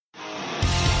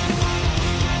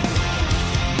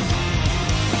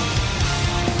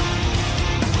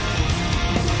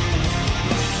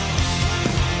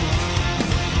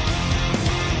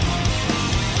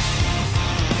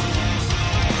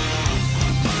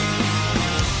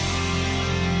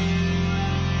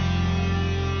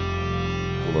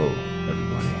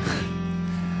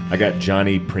I got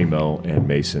Johnny Primo and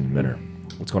Mason Minner.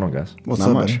 What's going on, guys? What's Not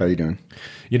up, much. man? How you doing?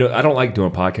 You know, I don't like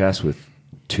doing podcasts with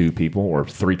 2 people or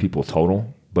 3 people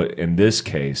total, but in this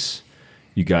case,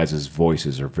 you guys'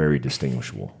 voices are very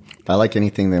distinguishable. I like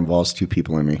anything that involves 2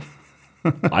 people in me.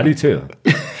 I do too.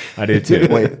 I do too.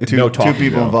 Wait, two talking,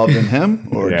 people though. involved in him,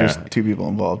 or Yeah. just 2 people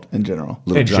involved in general?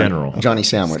 In general. Johnny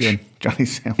Sandwich. Good. Johnny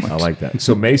Sandwich. I like that.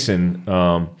 So Mason,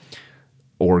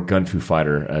 or Gun Fu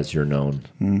Fighter, as you're known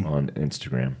on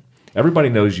Instagram. Everybody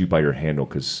knows you by your handle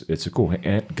because it's a cool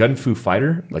Gun Fu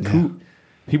Fighter. Like who?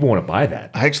 People want to buy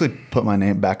that. I actually put my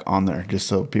name back on there just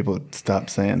so people would stop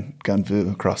saying Gun Fu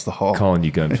across the hall. Calling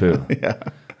you Gun Fu.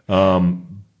 Yeah.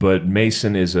 But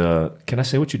Mason is a. Can I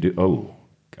say what you do? Oh,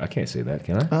 I can't say that.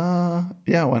 Can I?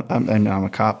 Yeah, when I'm a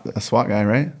cop, a SWAT guy,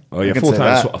 right? Oh yeah, I could say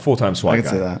that. full-time SWAT I guy. could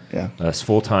say that, yeah. That's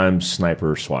full-time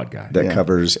sniper SWAT guy. That Yeah.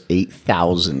 covers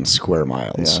 8,000 square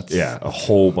miles. Yeah. Yeah, a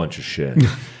whole bunch of shit.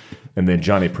 And then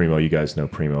Johnny Primo, you guys know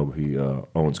Primo. He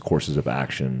owns Courses of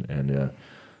Action and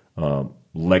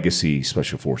Legacy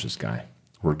Special Forces guy.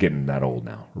 We're getting that old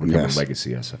now. We're becoming Yes.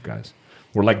 Legacy SF guys.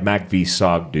 We're like Mac V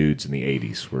SOG dudes in the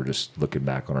 80s. We're just looking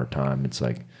back on our time. It's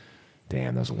like,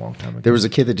 damn, that was a long time ago. There was a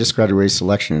kid that just graduated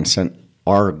selection and sent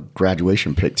our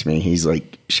graduation pic to me. He's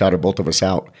like, shouted both of us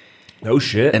out. No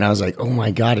shit. And I was like, oh my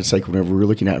God. It's like whenever we were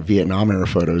looking at Vietnam era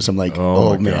photos, I'm like,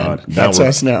 oh my man, God. that's we're-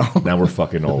 us now. Now we're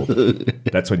fucking old.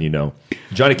 That's when you know.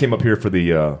 Johnny came up here for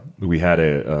the, we had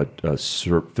a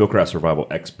Fieldcraft Survival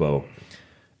Expo,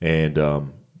 and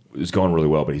it was going really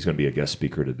well, but he's going to be a guest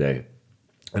speaker today.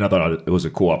 And I thought it was a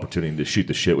cool opportunity to shoot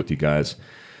the shit with you guys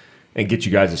and get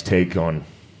you guys' take on,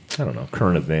 I don't know,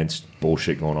 current events,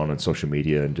 bullshit going on social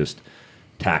media, and just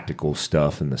tactical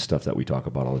stuff and the stuff that we talk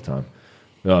about all the time.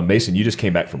 Mason, you just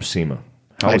came back from SEMA.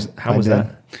 How was did.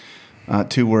 that?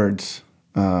 2 words,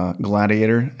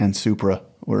 Gladiator and Supra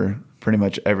were pretty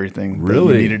much everything that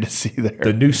Really? you needed to see there.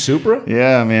 The new Supra?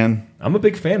 Yeah, man. I'm a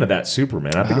big fan of that Supra,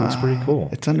 man. I think it looks pretty cool.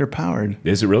 It's underpowered.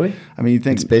 Is it really? I mean, you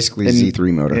think It's basically a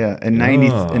Z3 motor. Yeah, in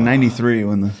 '93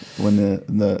 when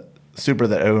the Supra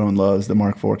that everyone loves, the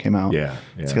Mark IV, came out. Yeah,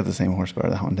 It's yeah. got the same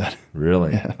horsepower that one did.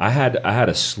 Really? I had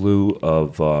a slew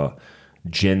of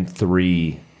Gen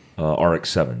 3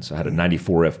 RX-7s. I had a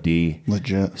 94 FD.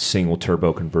 Legit. Single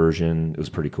turbo conversion. It was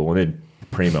pretty cool. And then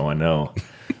Primo, I know.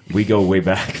 We go way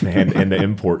back, man, in the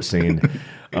import scene.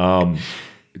 Tell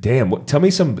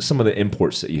me some of the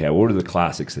imports that you had. What were the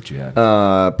classics that you had?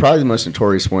 Probably the most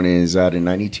notorious one is I had a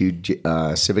 92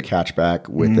 Civic hatchback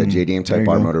with a JDM there Type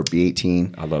you R go. motor,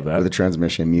 B18. I love that. With a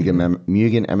transmission,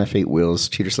 Mugen MF8 wheels,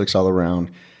 cheater slicks all around,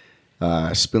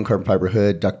 spoon carbon fiber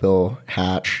hood, duckbill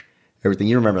hatch, everything.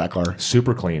 You remember that car?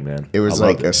 Super clean, man. It was I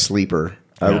like loved a sleeper.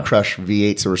 I Yeah. would crush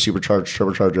V8s that were supercharged,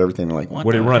 turbocharged, everything. Like, What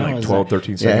did it run, like 12,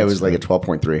 13 seconds? Yeah, it was like a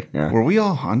 12.3. Yeah. Were we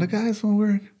all Honda guys when we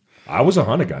were? I was a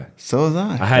Honda guy. So was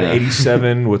I. I had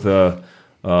 87 with a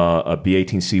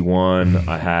B18C1.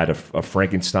 I had a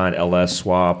Frankenstein LS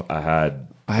swap. I had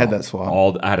that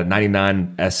swap. I had a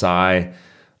 99 SI. I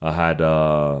had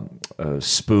a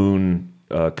Spoon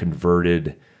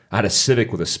converted. I had a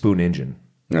Civic with a Spoon engine,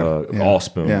 all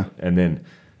Spoon. Yeah. And then,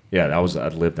 I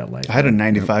lived that life. I had a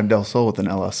 95 Del Sol with an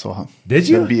LS swap. Did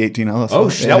you? The B18 LS Oh,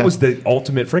 swap. that was the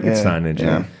ultimate Frankenstein engine.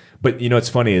 Yeah. But you know what's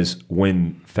funny is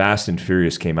when Fast and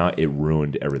Furious came out, it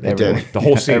ruined everything. It did. The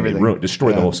whole scene, Everything.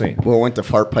 destroyed the whole scene. Well, it went to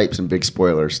fart pipes and big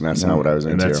spoilers, and that's not what I was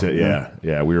And into. that's it.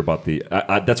 Yeah. We were about the.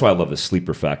 That's why I love the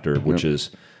sleeper factor, which is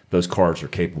those cars are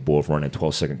capable of running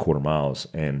 12-second quarter miles,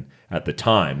 and at the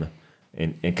time,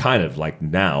 and kind of like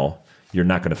now, you're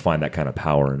not going to find that kind of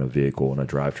power in a vehicle in a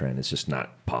drivetrain. It's just not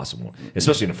possible,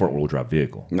 especially in a front-wheel drive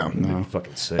vehicle. No. It'd be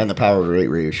fucking sick. And the power to rate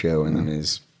ratio and then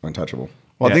is untouchable.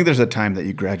 Well, Yeah. I think there's a time that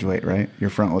you graduate, right?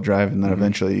 Your front wheel drive, and then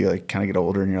eventually you like kind of get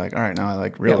older, and you're like, all right, now I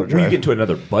like rear wheel when you drive. get to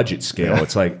another budget scale,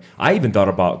 it's like I even thought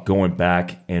about going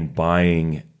back and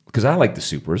buying because I like the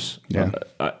Supras. Yeah.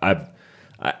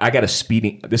 I got a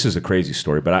speeding. This is a crazy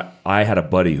story, but I had a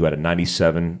buddy who had a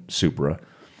 '97 Supra,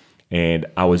 and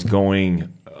I was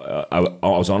going. I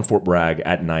was on Fort Bragg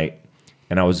at night,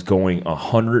 and I was going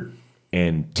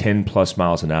 110 plus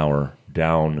miles an hour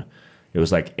down. It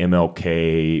was like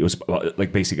MLK. It was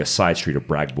like basically a side street of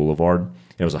Bragg Boulevard.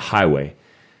 It was a highway.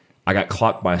 I got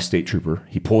clocked by a state trooper.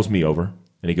 He pulls me over,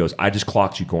 and he goes, "I just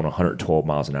clocked you going 112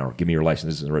 miles an hour. Give me your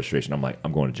license and registration." I'm like,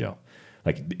 "I'm going to jail."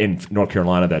 Like in North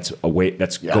Carolina, that's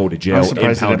go to jail, I'm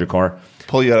surprised he impound your didn't car.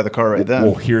 Pull you out of the car right then.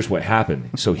 Well, here's what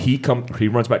happened. So he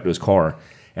runs back to his car,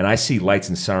 and I see lights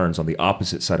and sirens on the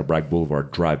opposite side of Bragg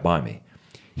Boulevard drive by me.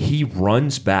 He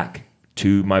runs back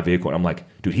to my vehicle, and I'm like,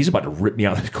 dude, he's about to rip me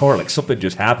out of the car. Like something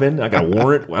just happened. I got a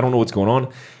warrant. I don't know what's going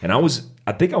on. And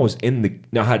I think I was in the.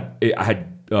 Now I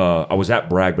had I was at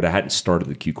Bragg, but I hadn't started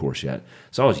the Q course yet.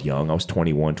 So I was young. I was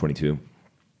 21, 22.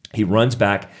 He runs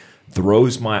back,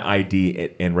 throws my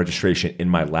ID and registration in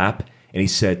my lap, and he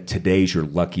said, "Today's your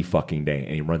lucky fucking day."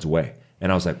 And he runs away.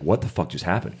 And I was like, what the fuck just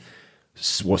happened?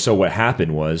 So what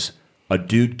happened was a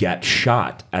dude got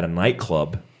shot at a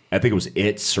nightclub. I think it was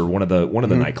It's or one of the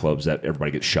nightclubs that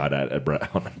everybody gets shot at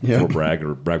Fort Bragg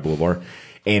or Bragg Boulevard.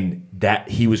 And that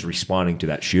he was responding to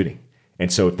that shooting.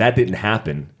 And so if that didn't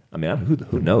happen, I mean,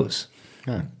 who knows?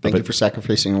 Yeah. Thank you for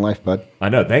sacrificing your life, bud. I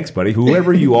know. Thanks, buddy.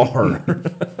 Whoever you are.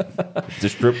 The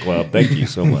strip club. Thank you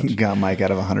so much. Got Mike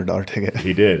out of a $100 ticket.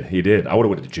 He did. I would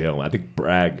have went to jail. I think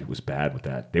Bragg was bad with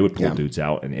that. They would pull dudes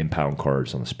out and impound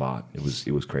cars on the spot. It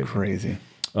was crazy. Crazy.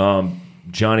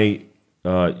 Johnny,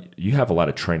 you have a lot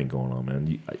of training going on,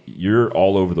 man. You're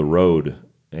all over the road,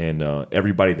 and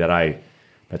everybody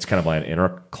that's kind of my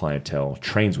inner clientele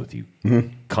trains with you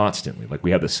constantly. Like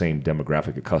we have the same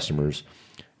demographic of customers.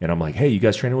 And I'm like, hey, you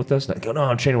guys training with us? And I go, no,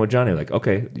 I'm training with Johnny. Like,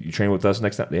 okay, you training with us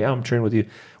next time? Yeah, I'm training with you.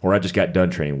 Or I just got done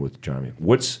training with Johnny.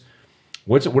 What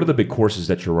are the big courses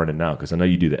that you're running now? Because I know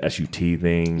you do the SUT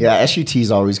thing. Yeah, SUT is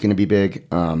always going to be big.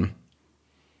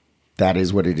 That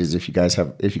is what it is. If you guys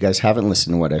haven't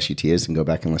listened to what SUT is, then go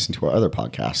back and listen to our other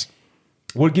podcast.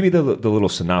 Well, give me the little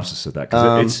synopsis of that,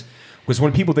 because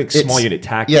when people think small unit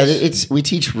tactics, yeah, we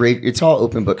teach raid. It's all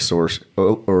open book source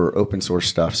or open source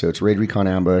stuff. So it's raid, recon,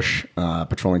 ambush,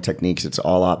 patrolling techniques. It's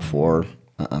all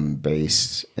OP4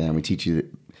 based, and we teach you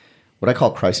what I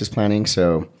call crisis planning.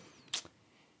 So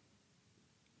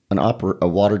a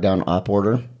watered down op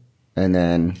order, and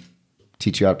then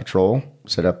teach you how to patrol,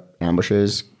 set up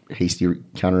ambushes, hasty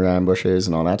counter ambushes,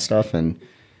 and all that stuff. And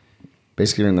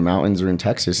basically, you're in the mountains or in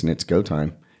Texas, and it's go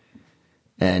time.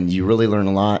 And you really learn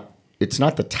a lot. It's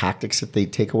not the tactics that they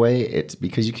take away. It's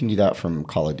because you can do that from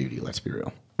Call of Duty. Let's be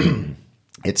real.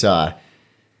 It's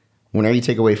whenever you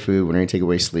take away food, whenever you take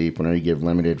away sleep, whenever you give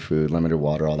limited food, limited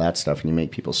water, all that stuff, and you make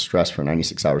people stress for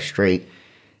 96 hours straight,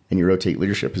 and you rotate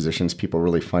leadership positions, people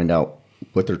really find out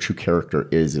what their true character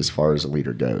is as far as a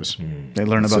leader goes. They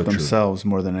learn about themselves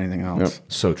more than anything else.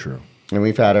 Yep. So true. And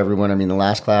we've had everyone. I mean, the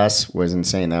last class was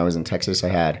insane. That was in Texas. I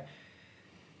had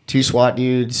 2 SWAT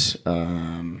dudes,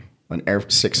 an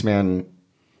 6-man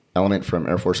element from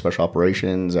Air Force Special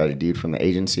Operations. I had a dude from the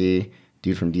agency,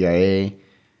 dude from DIA,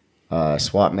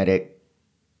 SWAT medic,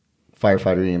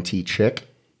 firefighter EMT chick,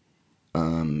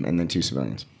 and then 2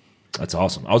 civilians. That's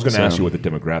awesome. I was going to ask you what the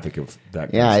demographic of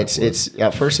that. Yeah, it's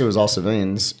at first it was all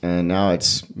civilians, and now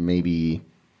it's maybe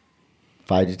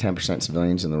 5 to 10%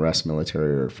 civilians, and the rest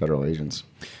military or federal agents.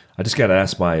 I just got to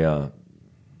ask my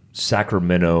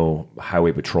Sacramento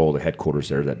Highway Patrol, the headquarters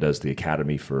there that does the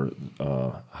academy for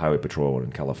Highway Patrol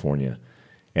in California,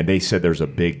 and they said there's a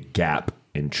big gap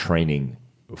in training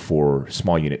for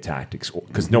small unit tactics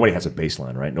because nobody has a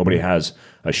baseline, right? Nobody has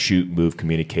a shoot, move,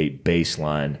 communicate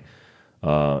baseline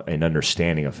and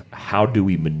understanding of how do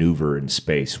we maneuver in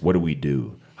space? What do we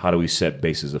do? How do we set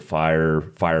bases of fire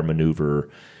maneuver?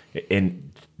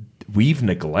 And we've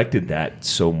neglected that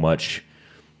so much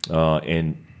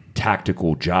in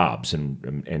tactical jobs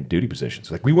and duty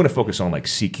positions. Like we want to focus on like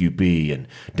CQB and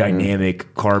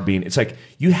dynamic carbine. It's like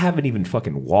you haven't even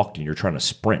fucking walked and you're trying to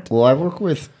sprint. Well, I work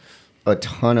with a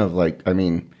ton of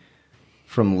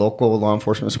from local law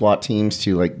enforcement SWAT teams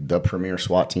to like the premier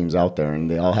SWAT teams out there,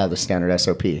 and they all have the standard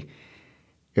SOP.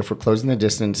 If we're closing the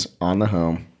distance on the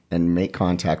home and make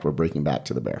contact, we're breaking back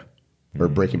to the bear. Or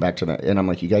breaking back to the... And I'm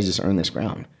like, you guys just earned this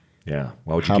ground. Yeah.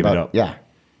 Why would you give it up? Yeah.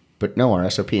 But no, our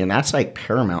SOP. And that's like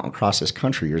paramount across this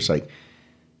country. You're just like...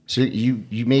 So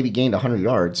you maybe gained 100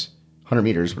 yards, 100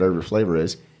 meters, whatever your flavor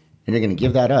is, and you're going to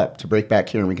give that up to break back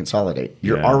here and reconsolidate.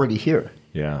 You're already here.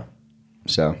 Yeah.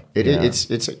 So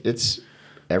it's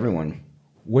everyone.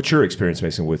 What's your experience,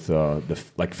 Mason, with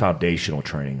the foundational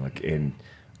training?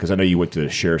 Because I know you went to the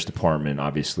sheriff's department,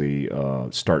 obviously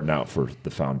starting out for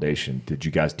the foundation. Did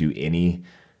you guys do any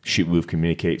shoot, move,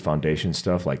 communicate foundation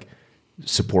stuff like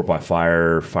support by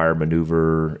fire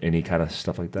maneuver, any kind of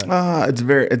stuff like that?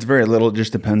 It's very little. It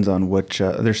just depends on which.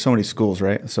 There's so many schools,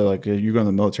 right? So like you go in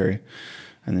the military,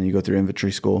 and then you go through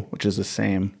infantry school, which is the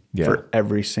same for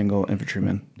every single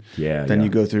infantryman. Yeah. Then you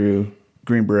go through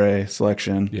Green Beret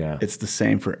selection. Yeah. It's the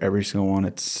same for every single one.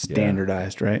 It's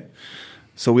standardized, right?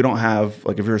 So we don't have,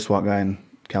 like, if you're a SWAT guy in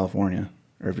California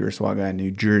or if you're a SWAT guy in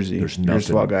New Jersey, There's you're a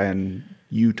SWAT guy in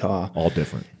Utah. All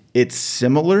different. It's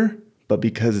similar, but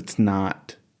because it's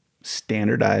not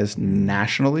standardized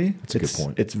nationally, That's a good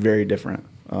point. It's very different.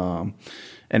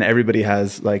 And everybody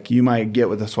has, like, you might get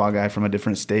with a SWAT guy from a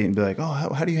different state and be like, oh,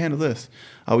 how do you handle this?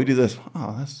 Oh, we do this.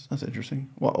 Oh, that's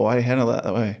interesting. Why do you handle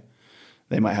that way?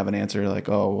 they might have an answer like,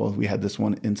 oh, well, we had this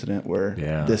one incident where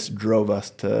Yeah. this drove us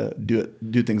to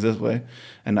do things this way.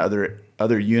 And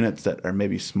other units that are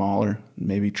maybe smaller,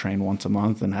 maybe train once a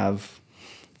month and have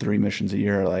 3 missions a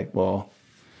year are like, well,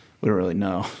 we don't really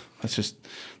know. That's just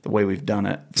the way we've done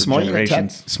it for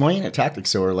generations. Small unit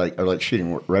tactics though are like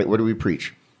shooting, right? What do we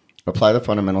preach? Apply the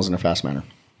fundamentals in a fast manner.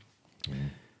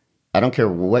 I don't care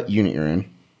what unit you're in.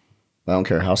 I don't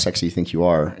care how sexy you think you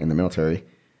are in the military.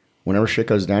 Whenever shit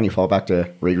goes down, you fall back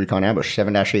to Raid Recon Ambush,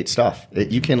 7-8 stuff.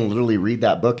 You can literally read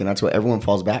that book, and that's what everyone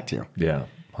falls back to. Yeah,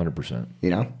 100%.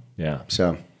 You know? Yeah.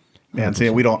 So, yeah, and see,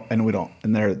 we don't,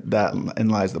 and there that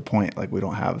lies the point. Like we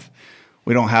don't have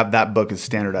that book is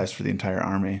standardized for the entire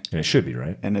Army, And it should be,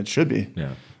 right? and it should be,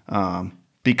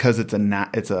 because it's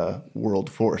a world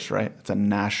force, right? It's a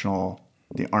national.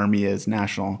 The Army is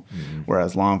national,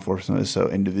 whereas law enforcement is so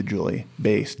individually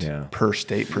based per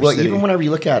state, per city. even whenever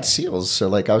you look at SEALs, so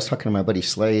like I was talking to my buddy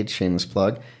Slade, shameless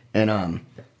plug, and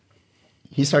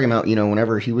he's talking about,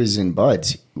 whenever he was in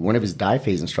BUDS, one of his dive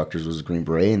phase instructors was a Green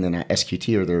Beret, and then at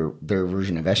SQT, or their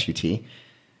version of SUT,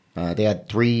 they had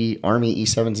 3 Army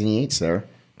E7s and E8s there,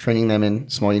 training them in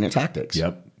small unit tactics.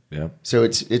 Yep. So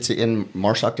it's in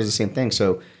MARSOC does the same thing.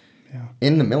 So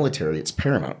in the military, it's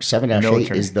paramount.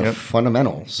 7-8 is the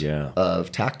fundamentals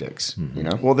of tactics.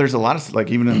 Well, there's a lot of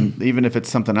like even if it's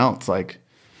something else like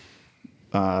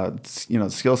the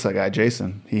skill set guy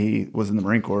Jason, he was in the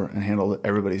Marine Corps and handled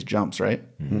everybody's jumps right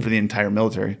for the entire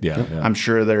military. Yeah. I'm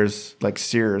sure there's like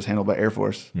SEERs handled by Air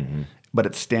Force. But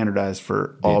it's standardized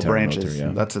for all branches.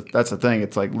 Military, That's the thing.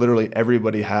 It's like literally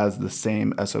everybody has the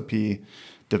same SOP.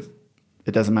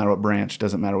 It doesn't matter what branch,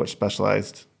 doesn't matter which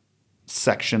specialized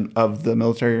section of the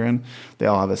military you're in. They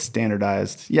all have a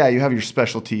standardized. Yeah, you have your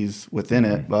specialties within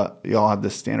it, but you all have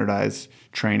this standardized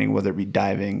training, whether it be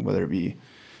diving, whether it be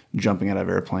jumping out of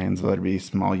airplanes, whether it be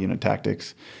small unit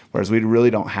tactics. Whereas we really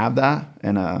don't have that,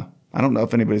 and I don't know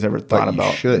if anybody's ever thought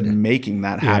about making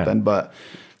that happen, but.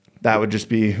 That would just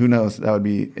be, who knows? That would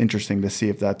be interesting to see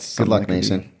if that's good luck,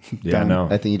 Mason. Yeah, no,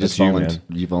 I think you just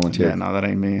you volunteered. Yeah, no, that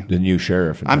ain't me. The new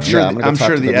sheriff. I'm sure the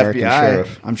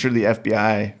FBI. I'm sure the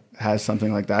FBI has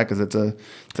something like that because it's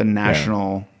a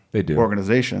national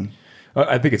organization.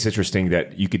 I think it's interesting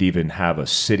that you could even have a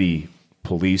city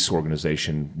police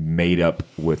organization made up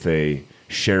with a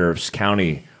sheriff's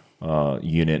county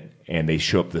unit, and they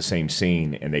show up at the same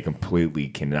scene, and they completely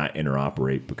cannot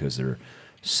interoperate because they're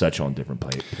such on different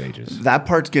pages. That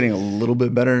part's getting a little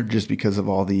bit better just because of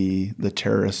all the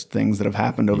terrorist things that have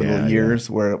happened over the years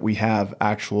where we have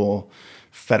actual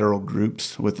federal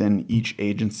groups within each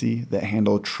agency that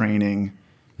handle training.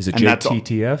 Is it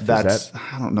JTTF?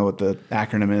 I don't know what the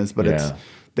acronym is, but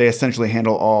they essentially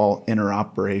handle all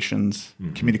interoperations,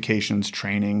 communications,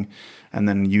 training, and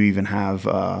then you even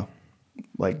have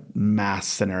like mass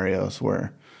scenarios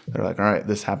where they're like, all right,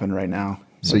 this happened right now.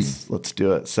 So let's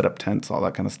do it. Set up tents, all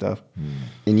that kind of stuff.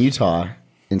 In Utah,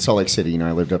 in Salt Lake City,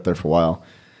 I lived up there for a while.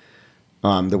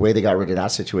 The way they got rid of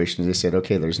that situation is they said,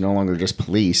 okay, there's no longer just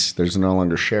police. There's no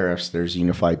longer sheriffs. There's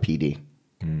unified PD.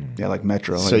 Yeah, like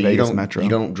Metro. So like Vegas Metro. You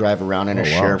don't drive around in a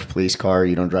sheriff police car.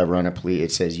 You don't drive around a police.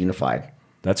 It says unified.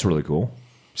 That's really cool.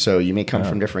 So you may come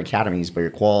from different academies, but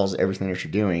your quals, everything that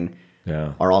you're doing,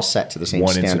 are all set to the same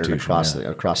standard across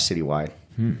citywide.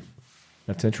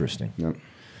 That's interesting. Yep.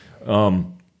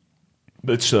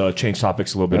 Let's change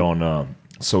topics a little bit on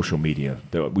social media.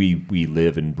 We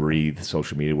live and breathe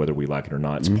social media, whether we like it or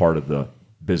not. It's part of the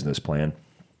business plan.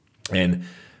 And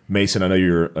Mason, I know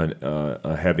you're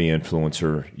a heavy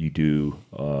influencer. You do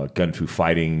Gun Fu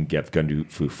fighting, you have Gun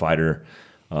Fu Fighter,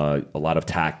 a lot of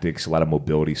tactics, a lot of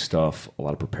mobility stuff, a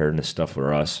lot of preparedness stuff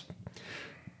for us.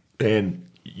 And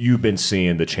you've been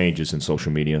seeing the changes in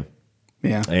social media.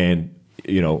 Yeah. And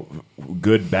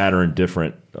good, bad, or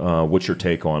indifferent. What's your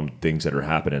take on things that are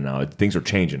happening now? Things are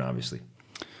changing, obviously.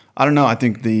 I don't know. I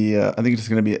think it's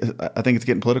going to be. I think it's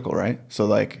getting political, right? So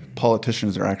like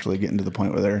politicians are actually getting to the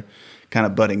point where they're kind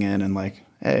of butting in and like,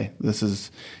 hey,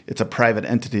 it's a private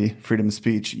entity, freedom of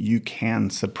speech. You can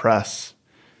suppress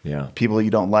people you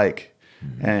don't like.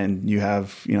 And you have,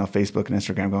 Facebook and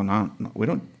Instagram going on. We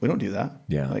don't do that.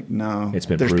 Yeah, like no. It's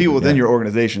been There's proven, people within your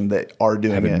organization that are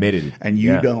doing have admitted it, and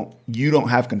you don't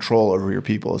have control over your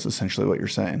people. Is essentially what you're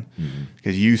saying,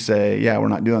 because you say, yeah, we're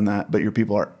not doing that, but your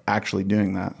people are actually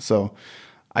doing that. So,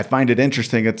 I find it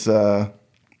interesting. It's a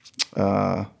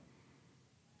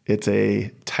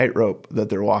tightrope that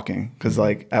they're walking because,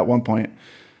 like, at one point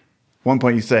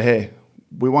you say, hey,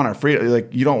 we want our freedom.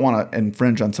 Like, you don't want to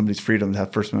infringe on somebody's freedom to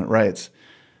have First Amendment rights.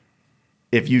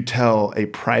 If you tell a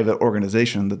private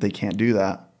organization that they can't do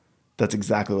that, that's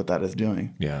exactly what that is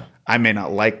doing. Yeah. I may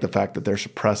not like the fact that they're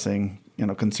suppressing,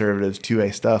 conservatives,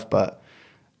 2A stuff, but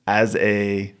as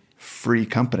a free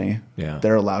company, Yeah.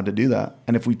 they're allowed to do that.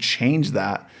 And if we change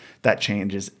that, that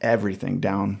changes everything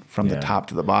down from the Yeah. top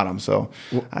to the bottom. So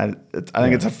I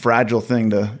think it's a fragile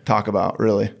thing to talk about,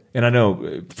 really. And I know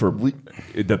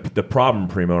the problem,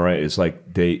 Primo, right, is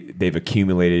like they've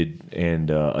accumulated and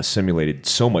assimilated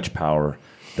so much power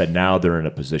that now they're in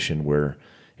a position where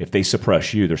if they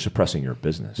suppress you, they're suppressing your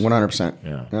business. 100%.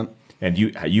 Yeah. Yep. And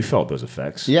you felt those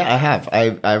effects. Yeah, I have.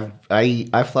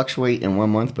 I fluctuate in 1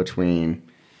 month between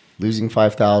losing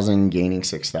 5,000, gaining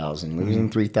 6,000, losing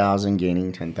 3,000,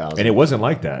 gaining 10,000. And it wasn't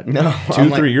like that. No,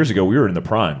 2-3 years ago, we were in the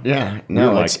prime. Yeah, We were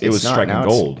no, like, it was not. striking Now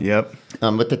it's- gold. Yep.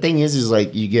 But the thing is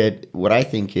like you get what I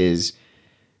think is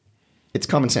it's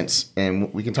common sense,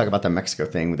 and we can talk about the Mexico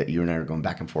thing that you and I are going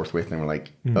back and forth with, and we're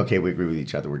like, okay, we agree with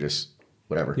each other. We're just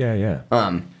whatever. Yeah,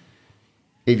 yeah.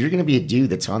 If you're going to be a dude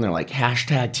that's on there like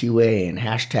hashtag 2A and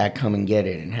hashtag come and get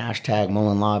it and hashtag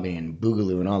Mullen Lobby and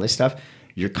Boogaloo and all this stuff,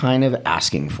 you're kind of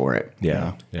asking for it.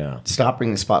 Yeah, yeah. Stop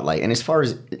bringing the spotlight. And as far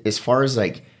as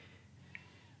like,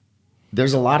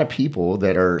 there's a lot of people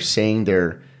that are saying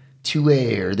they're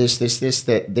 2A or this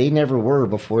that they never were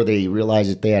before they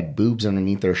realized that they had boobs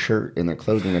underneath their shirt and their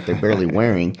clothing that they're barely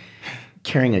wearing,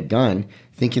 carrying a gun,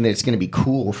 thinking that it's going to be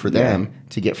cool for them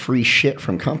to get free shit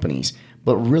from companies.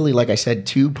 But really, like I said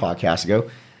 2 podcasts ago,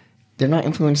 they're not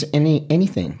influencing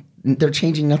anything. They're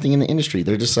changing nothing in the industry.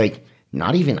 They're just like,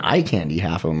 not even eye candy,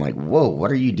 half of them. Like, whoa,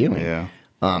 what are you doing? Yeah.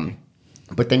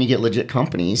 But then you get legit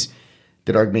companies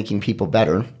that are making people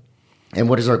better. And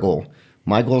what is our goal?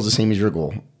 My goal is the same as your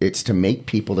goal. It's to make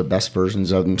people the best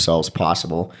versions of themselves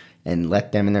possible and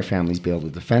let them and their families be able to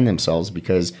defend themselves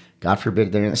because, God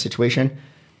forbid, they're in a situation,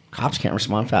 cops can't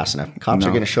respond fast enough. Cops are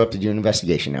going to show up to do an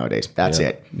investigation nowadays. That's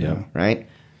it. Yeah. Right?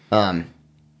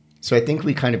 So I think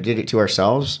we kind of did it to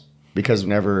ourselves because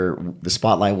whenever the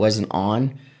spotlight wasn't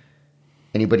on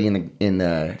anybody in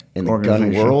the gun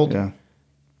Organization, world, yeah.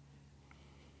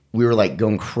 we were like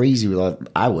going crazy with all,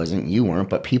 I wasn't, you weren't,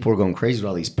 but people were going crazy with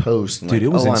all these posts. And Dude, like,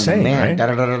 it was I'm the insane, man, right? da,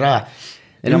 da, da, da, da.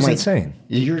 And It was I'm like, insane.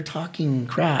 You're talking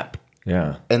crap.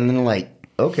 Yeah. And then like,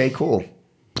 okay, cool.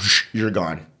 You're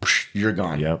gone. You're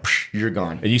gone. Yep. You're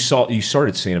gone. And you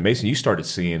started seeing, Mason, you started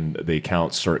seeing the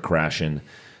accounts start crashing.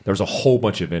 There was a whole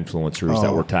bunch of influencers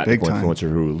that were tactical big time.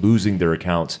 influencers who were losing their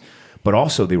accounts, but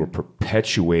also they were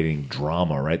perpetuating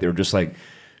drama, right? They were just like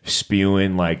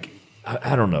spewing like,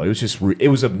 I don't know. It was just, it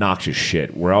was obnoxious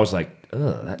shit where I was like,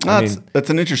 ugh. That's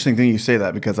an interesting thing you say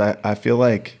that because I feel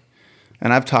like,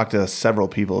 and I've talked to several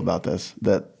people about this,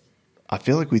 that I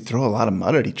feel like we throw a lot of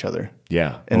mud at each other.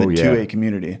 Yeah. In the yeah. 2A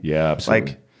community. Yeah,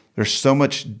 absolutely. Like there's so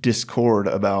much discord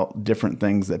about different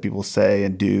things that people say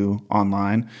and do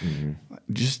online. Mm-hmm.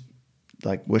 Just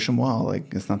like wish them well.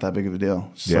 Like it's not that big of a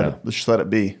deal. Just let it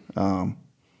be.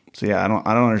 So yeah, I don't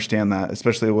understand that,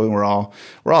 especially when we're all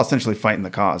essentially fighting the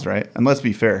cause, right? And let's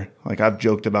be fair. Like I've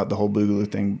joked about the whole Boogaloo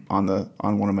thing on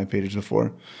one of my pages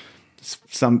before.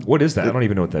 What is that? I don't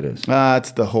even know what that is.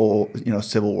 It's the whole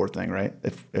Civil War thing, right?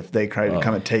 If they try to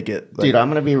come and take it, like, Dude, I'm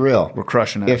going to be real. we're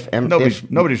crushing it.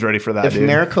 Nobody's ready for that. If dude.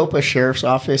 Maricopa Sheriff's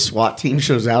Office SWAT team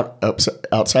shows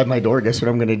outside my door, guess what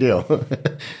I'm going to do?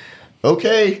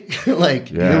 Okay. Like,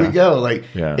 here we go. Like,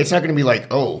 it's not going to be like,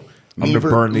 oh, I'm going to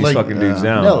burn these fucking dudes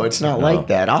down. No, it's not like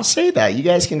that. I'll say that. You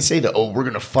guys can say that, oh, we're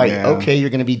going to fight. Yeah. Okay,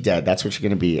 you're going to be dead. That's what you're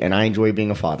going to be. And I enjoy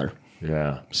being a father.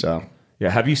 Yeah. So, yeah.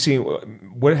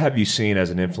 What have you seen as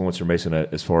an influencer, Mason,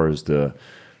 as far as the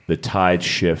tide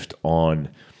shift on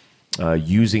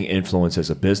using influence as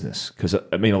a business? Because,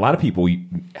 I mean, a lot of people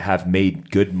have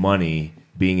made good money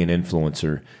being an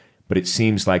influencer, but it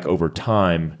seems like over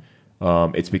time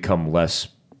it's become less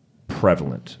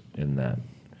prevalent in that.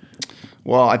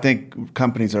 Well, I think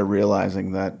companies are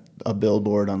realizing that a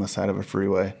billboard on the side of a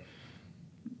freeway,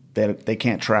 they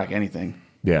can't track anything.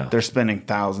 Yeah. They're spending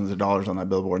thousands of dollars on that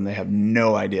billboard, and they have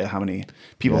no idea how many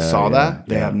people saw that.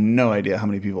 They have no idea how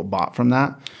many people bought from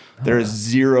that. There is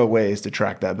zero ways to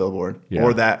track that billboard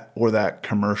or that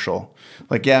commercial.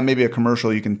 Like, yeah, maybe a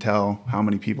commercial you can tell how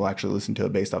many people actually listen to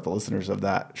it based off the listeners of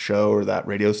that show or that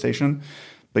radio station,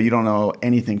 but you don't know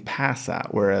anything past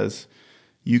that. Whereas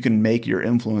you can make your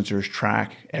influencers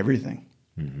track everything,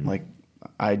 like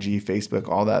IG, Facebook,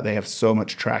 all that. They have so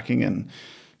much tracking, and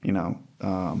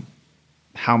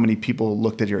how many people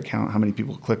looked at your account, how many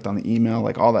people clicked on the email,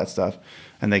 like all that stuff,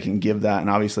 and they can give that. And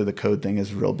obviously, the code thing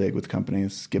is real big with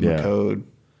companies. Give them a code,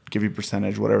 give you a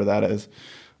percentage, whatever that is.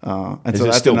 And is so it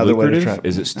that's still another lucrative? way to track.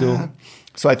 Is it still?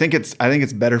 So I think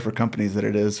it's better for companies than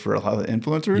it is for a lot of the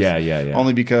influencers. Yeah.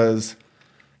 Only because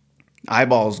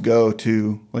eyeballs go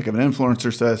to, like, if an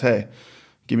influencer says, hey,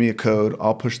 give me a code,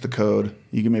 I'll push the code,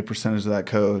 you give me a percentage of that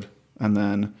code, and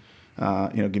then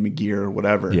give me gear or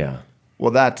whatever. Yeah.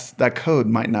 Well, that code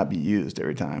might not be used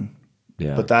every time.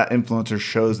 Yeah. But that influencer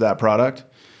shows that product,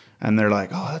 and they're like,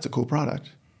 "Oh, that's a cool product,"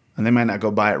 and they might not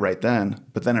go buy it right then,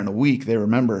 but then in a week they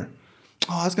remember,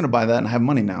 "Oh, I was going to buy that and I have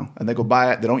money now," and they go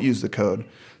buy it. They don't use the code,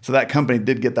 so that company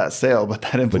did get that sale, but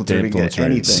that influencer didn't get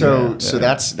anything. So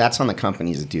that's on the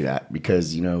companies that do that,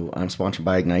 because I'm sponsored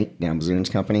by Ignite, Dan Balloon's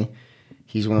company.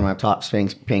 He's one of my top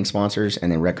paying sponsors,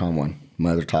 and then Redcon One,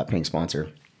 my other top paying sponsor.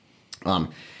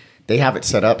 They have it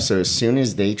set up so as soon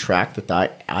as they track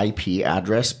that IP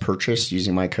address purchased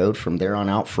using my code, from there on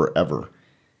out forever,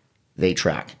 they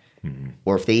track. Mm-hmm.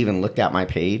 Or if they even looked at my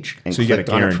page and clicked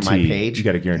on it from my page, you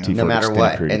got to guarantee no for matter an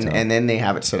what. period of time. And then they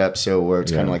have it set up so where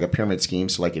it's kind of like a pyramid scheme.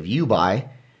 So like if you buy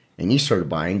and you started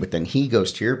buying, but then he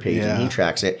goes to your page and he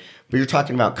tracks it. But you're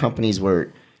talking about companies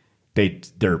where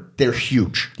they're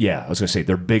huge. Yeah, I was gonna say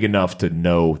they're big enough to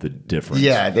know the difference.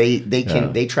 Yeah, they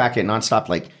track it nonstop,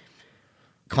 like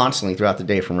constantly throughout the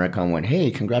day from Redcon One. Hey,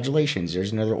 congratulations!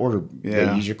 There's another order.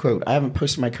 Yeah, use your code. I haven't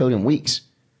posted my code in weeks,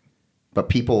 but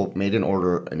people made an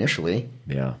order initially.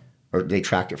 Yeah, or they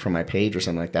tracked it from my page or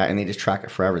something like that, and they just track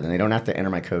it forever. Then they don't have to enter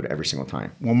my code every single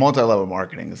time. Well, multi-level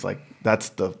marketing is like that's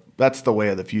the way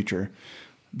of the future.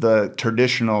 The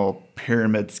traditional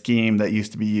pyramid scheme that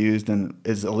used to be used and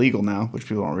is illegal now, which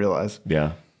people don't realize,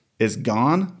 is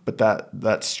gone. But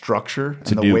that structure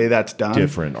and the way that's done,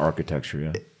 different architecture.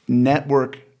 Yeah,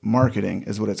 network marketing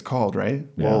is what it's called, right?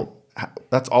 Yeah. Well,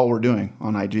 that's all we're doing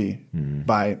on IG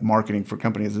by marketing for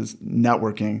companies is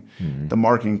networking the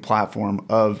marketing platform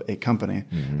of a company.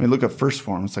 I mean, look at First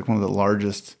Form; it's like one of the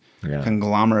largest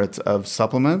conglomerates of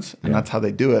supplements, and that's how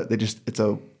they do it.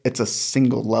 It's a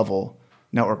single level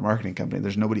network marketing company.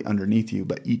 There's nobody underneath you,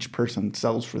 but each person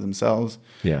sells for themselves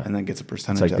and then gets a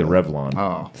percentage. It's like the Revlon.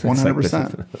 Oh,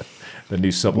 100%. The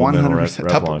new supplemental 100%.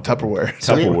 Revlon.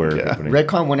 Tupperware company.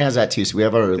 Redcon One has that too. So we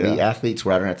have our elite athletes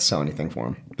where I don't have to sell anything for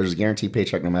them. There's a guaranteed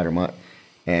paycheck no matter what,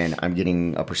 and I'm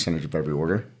getting a percentage of every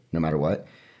order no matter what.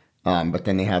 But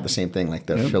then they have the same thing, like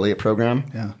the affiliate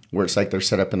program, where it's like they're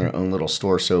set up in their own little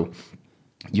store. So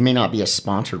you may not be a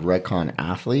sponsored Redcon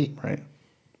athlete, right?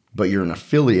 But you're an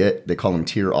affiliate. They call them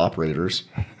tier operators,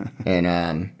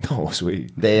 and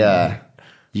sweet. They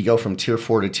you go from tier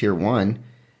 4 to tier 1,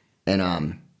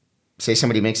 and say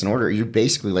somebody makes an order, you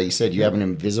basically, like you said, you have an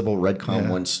invisible Redcon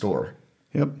One store.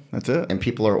 Yep, that's it. And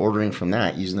people are ordering from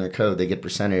that using their code. They get a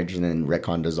percentage, and then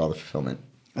Redcon does all the fulfillment.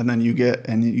 And then you get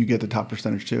the top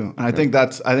percentage too. And I think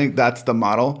that's the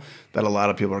model that a lot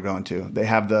of people are going to. They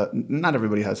have not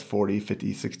everybody has 40,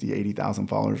 50, 60, 80,000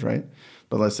 followers, right?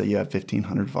 But let's say you have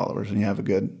 1,500 followers and you have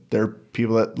there are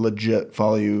people that legit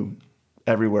follow you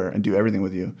everywhere and do everything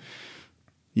with you.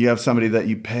 You have somebody that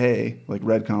you pay, like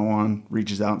Redcon One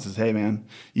reaches out and says, "Hey man,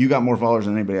 you got more followers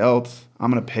than anybody else. I'm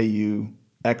going to pay you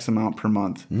X amount per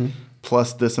month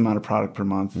plus this amount of product per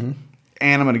month. And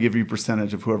I'm going to give you a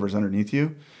percentage of whoever's underneath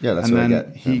you." Yeah, that's and what I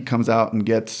then get. he comes out and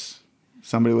gets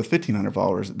somebody with 1,500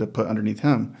 followers to put underneath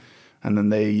him. And then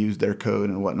they use their code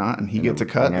and whatnot, and he gets a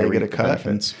cut, they get a cut.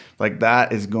 And like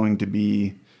that is going to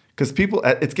be, because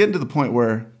it's getting to the point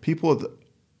where people with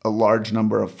a large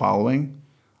number of following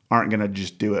aren't going to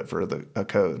just do it for a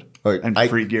code and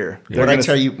free gear. What I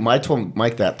tell you, I told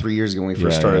Mike that 3 years ago when we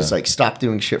first started. It's like, stop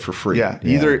doing shit for free. Yeah,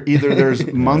 either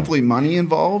there's monthly money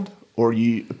involved, or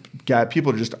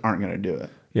people just aren't going to do it.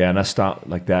 Yeah, and I stopped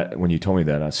like that when you told me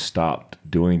that. I stopped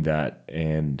doing that,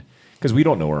 and because we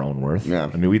don't know our own worth. Yeah.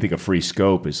 I mean, we think a free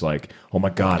scope is like, oh my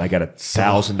God, I got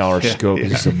 $1,000 scope.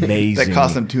 It's amazing. That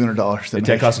costs them $200 to make.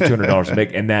 That costs them $200 to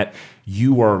make, and that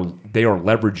they are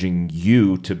leveraging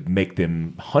you to make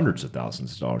them hundreds of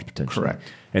thousands of dollars potentially. Correct.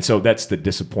 And so that's the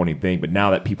disappointing thing. But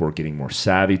now that people are getting more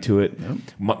savvy to it,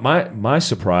 my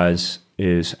surprise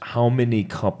is how many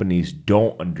companies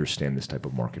don't understand this type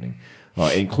of marketing,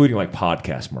 including like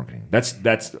podcast marketing.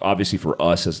 That's obviously for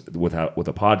us as with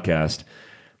a podcast.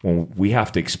 When we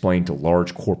have to explain to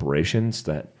large corporations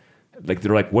that, like,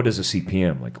 they're like, what is a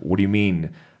CPM? Like, what do you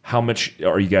mean? How much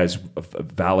are you guys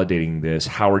validating this?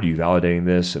 How are you validating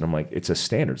this? And I'm like, it's a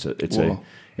standard. It's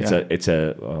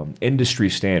a industry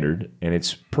standard, and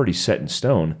it's pretty set in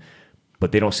stone,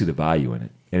 but they don't see the value in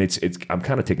it. And I'm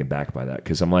kind of taken back by that,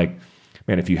 because I'm like,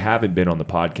 man, if you haven't been on the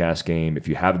podcast game, if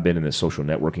you haven't been in the social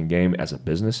networking game as a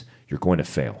business, you're going to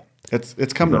fail.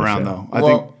 It's coming around though. I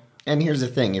think. And here's the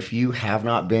thing. If you have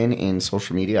not been in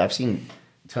social media, I've seen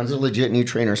tons of legit new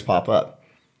trainers pop up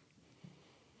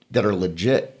that are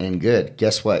legit and good.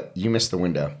 Guess what? You missed the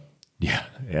window. Yeah.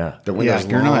 The window's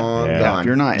gone. If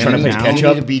you're not trying to play catch you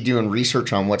up, need to be doing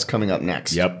research on what's coming up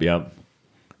next. Yep.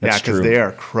 That's because they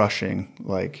are crushing.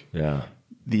 Like,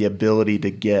 the ability to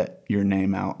get your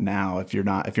name out now. If you're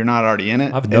not already in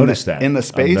it, I've noticed that in the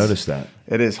space. I've noticed that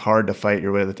it is hard to fight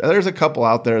your way. There's a couple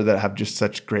out there that have just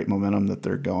such great momentum that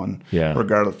they're going,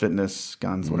 regardless of fitness,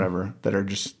 guns, whatever, that are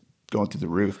just going through the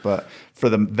roof. But for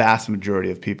the vast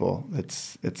majority of people,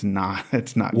 it's not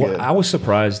good. I was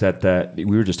surprised that we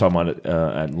were just talking about it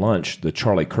at lunch. The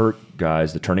Charlie Kirk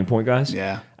guys, the Turning Point guys,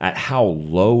 at how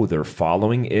low their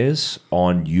following is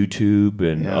on YouTube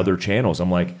and other channels. I'm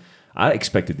like, I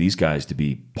expected these guys to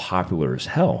be popular as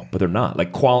hell, but they're not.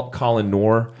 Like Colin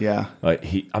Noor,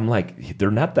 I'm like,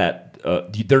 they're not that.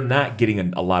 They're not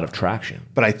getting a lot of traction.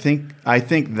 But I think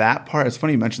that part, it's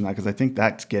funny you mentioned that because I think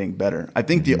that's getting better. I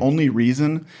think the only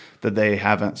reason that they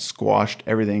haven't squashed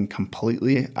everything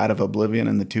completely out of oblivion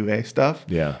in the 2A stuff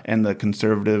and the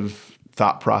conservative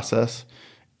thought process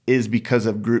is because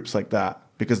of groups like that.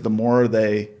 Because the more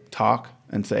they talk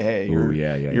and say, hey,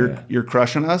 you're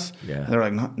crushing us, and they're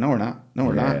like, no, we're not. No,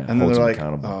 we're not. And then they're like,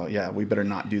 oh, yeah, we better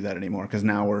not do that anymore because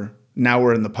now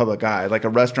we're in the public eye. Like a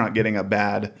restaurant getting a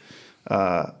bad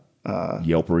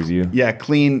Yelp review. Yeah,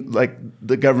 clean. Like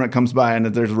the government comes by and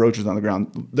there's roaches on the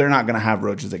ground. They're not going to have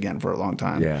roaches again for a long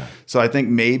time. Yeah. So I think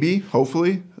maybe,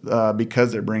 hopefully,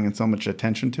 because they're bringing so much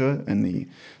attention to it and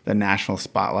the national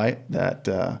spotlight that,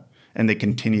 and they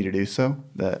continue to do so,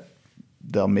 that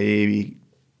they'll maybe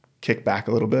kick back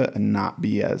a little bit and not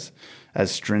be as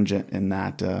stringent in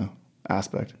that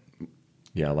aspect.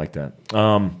 Yeah, I like that.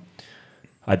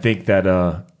 I think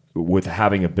that with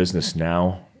having a business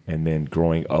now and then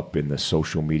growing up in the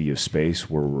social media space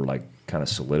where we're like kind of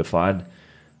solidified,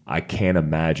 I can't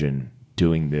imagine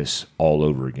doing this all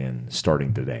over again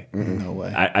starting today. No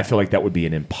way. I feel like that would be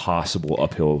an impossible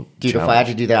uphill Dude, challenge. if I had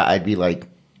to do that, I'd be like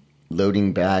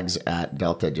loading bags at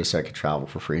Delta just so I could travel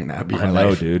for free, and that'd be my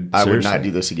life. Dude. I would Seriously. not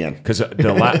do this again. Because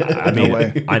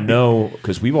I know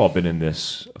because we've all been in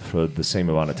this for the same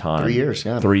amount of time. 3 years,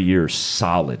 yeah. 3 years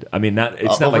solid. I mean,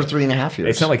 it's not over like 3.5 years.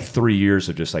 It's not like 3 years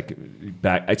of just like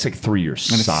back. It's like 3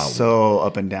 years And solid. it's so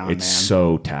up and down, It's man.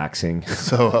 so taxing.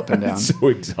 So up and down. It's so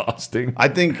exhausting. I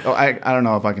think I don't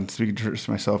know if I can speak to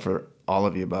myself or all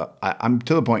of you, but I'm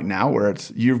to the point now where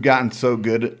you've gotten so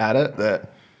good at it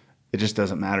that it just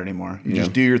doesn't matter anymore. You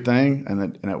just do your thing,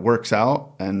 and it works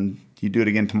out, and you do it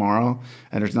again tomorrow,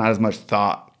 and there's not as much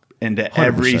thought into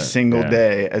every single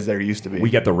day as there used to be. We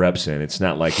get the reps in. It's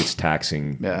not like it's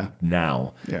taxing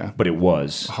now, but it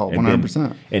was. Oh,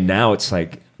 100%. And now it's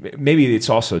like maybe it's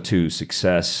also too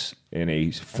success in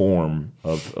a form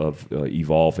of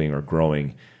evolving or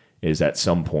growing is at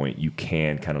some point you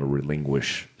can kind of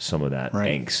relinquish some of that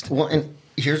angst. Well, and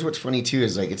here's what's funny too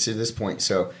is like it's to this point.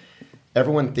 So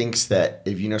everyone thinks that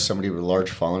if you know somebody with a large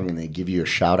following and they give you a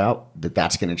shout out,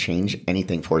 that's going to change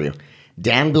anything for you.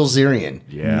 Dan Bilzerian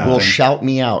will shout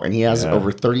me out, and he has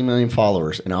over 30 million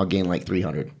followers, and I'll gain like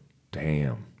 300.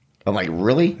 Damn. I'm like,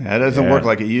 really? That doesn't work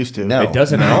like it used to. No. It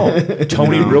doesn't at all.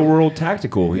 Tony, Real World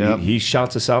Tactical, he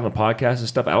shouts us out on the podcast and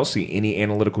stuff. I don't see any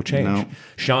analytical change. No.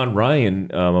 Sean Ryan,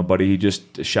 my buddy, he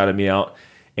just shouted me out,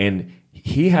 and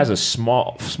he has a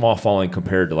small following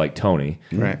compared to like Tony.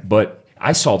 Right. But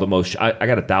I saw the most. I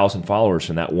got 1,000 followers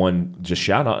from that one just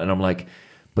shout out, and I'm like,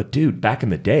 but dude, back in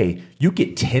the day, you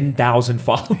get 10,000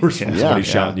 followers from somebody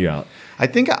shouting you out. I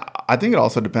think it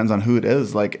also depends on who it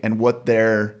is, like, and what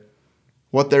their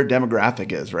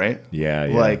demographic is, right? Yeah.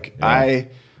 Like I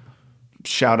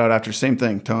shout out after same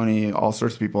thing, Tony, all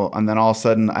sorts of people, and then all of a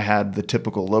sudden I had the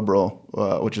typical liberal,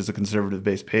 which is a conservative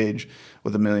based page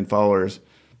with 1 million followers,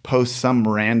 post some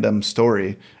random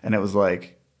story, and it was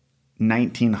like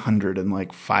 1,900 in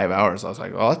like 5 hours. I was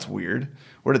like, oh, that's weird.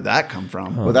 Where did that come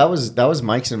from? Well, that was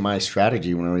Mike's and my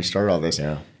strategy when we started all this.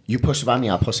 Yeah. You post about me,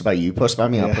 I'll post about you. You post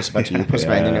about me, I'll post about you. You post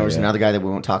about me. And then there was another guy that we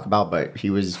won't talk about, but he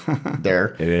was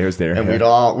there. He was there. And we'd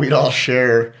all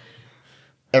share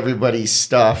everybody's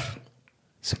stuff.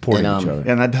 Supporting each other.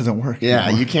 And that doesn't work. Yeah,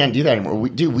 anymore. you can't do that anymore.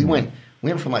 We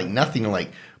went from like nothing to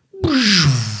like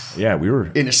Yeah, we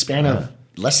were in a span of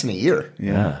less than a year.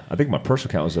 Yeah. I think my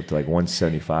personal count was up to like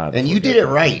 175. And you did it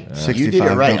right. You did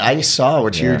it right. Don't- I saw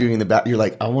what you were doing in the back. You're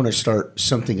like, I want to start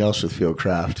something else with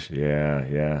Fieldcraft.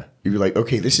 Yeah. You're like,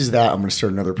 okay, this is that. I'm going to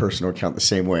start another personal account the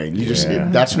same way. And you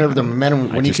that's whenever the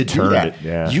momentum, when you could do that.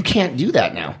 Yeah. You can't do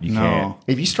that now. You can't.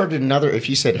 If you started if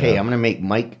you said, hey, I'm going to make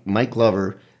Mike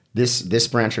Glover this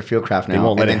branch of Fieldcraft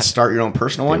now, and then start your own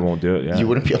personal one, They won't do it, yeah. You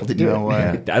wouldn't be able to do it. No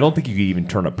way. Yeah. I don't think you could even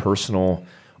turn a personal,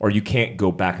 or you can't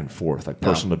go back and forth, like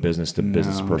personal to business to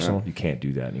business to personal. You can't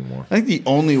do that anymore. I think the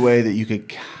only way that you could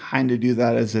kind of do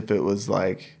that is if it was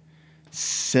like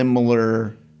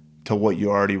similar to what you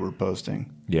already were posting.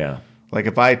 Yeah. Like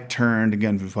if I turned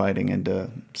Gun Fu Fighting into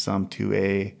some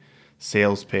 2A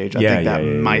sales page, I think that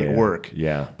might work.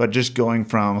 Yeah. But just going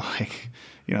from like,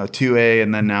 2A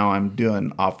and then now I'm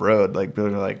doing off-road, like people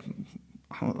are like,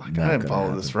 I didn't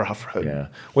follow this for off-road. Yeah.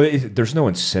 Well, there's no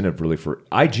incentive really for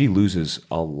IG loses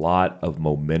a lot of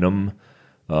momentum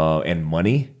and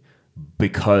money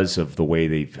because of the way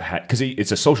they've had, because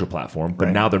it's a social platform, but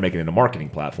now they're making it a marketing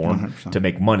platform 100%. to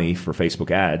make money for Facebook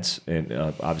ads. And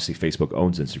obviously Facebook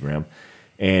owns Instagram.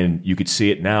 And you could see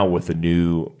it now with the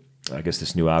new, I guess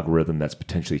this new algorithm that's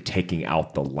potentially taking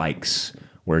out the likes,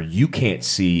 where you can't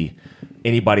see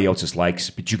anybody else's likes,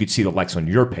 but you could see the likes on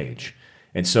your page.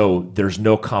 And so there's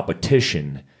no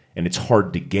competition, and it's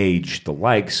hard to gauge the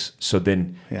likes. So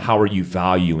then how are you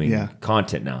valuing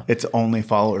content now? It's only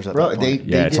followers at Bro, that point.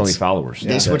 It's only followers.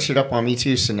 They switched it up on me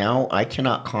too. So now I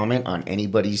cannot comment on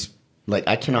anybody's, like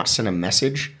I cannot send a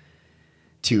message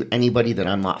to anybody that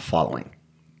I'm not following.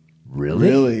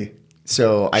 Really?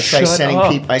 So I try Shut sending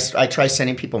up. people. I try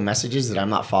sending people messages that I'm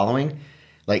not following,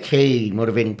 like, "Hey,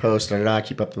 motivating post,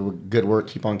 keep up the good work,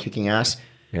 keep on kicking ass."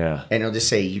 Yeah. And it'll just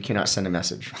say, "You cannot send a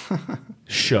message."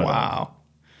 Shut up. Wow.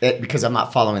 Because I'm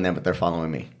not following them, but they're following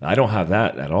me. I don't have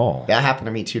that at all. That happened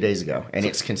to me 2 days ago, and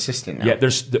it's consistent now. Yeah,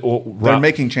 They're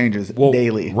making changes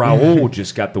daily. Raul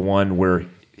just got the one where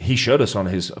he showed us on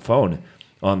his phone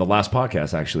on the last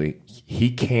podcast, actually. He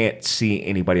can't see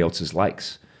anybody else's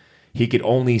likes. He could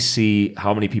only see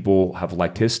how many people have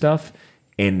liked his stuff,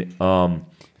 and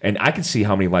I can see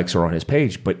how many likes are on his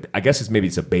page. But I guess maybe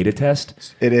it's a beta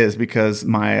test. It is, because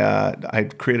I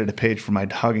created a page for my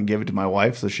dog and gave it to my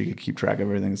wife so she could keep track of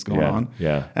everything that's going on.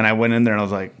 Yeah. And I went in there and I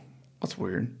was like, "What's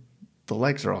weird? The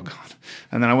likes are all gone."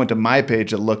 And then I went to my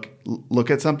page to look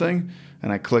at something,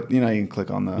 and I clicked. You can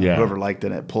click on the whoever liked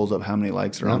it. And it pulls up how many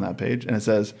likes are on that page, and it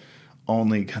says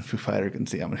only Kung Fu Fighter can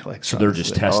see how many likes. So they're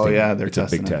just testing. Oh yeah, they're It's a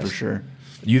testing big it test. for sure.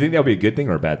 You think that'll be a good thing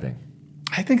or a bad thing?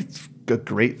 I think it's a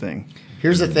great thing.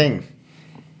 Here's the thing.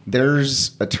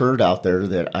 There's a turd out there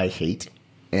that I hate,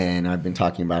 and I've been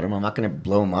talking about him. I'm not going to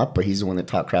blow him up, but he's the one that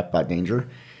talked crap about Danger.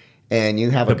 And you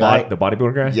have a guy, the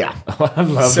bodybuilder guy. yeah. I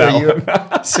love that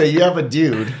one. So you have a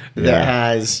dude that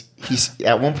Yeah. he's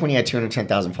at one point he had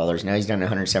 210,000 followers. Now he's down to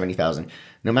 170,000.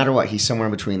 No matter what, he's somewhere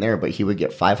in between there. But he would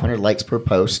get 500 likes per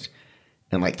post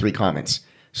and like 3 comments.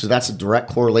 So that's a direct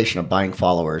correlation of buying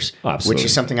followers, Absolutely. which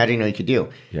is something I didn't know you could do.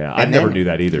 Yeah, I never knew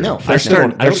that either. No, They're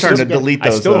starting to delete I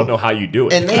those. still though. don't know how you do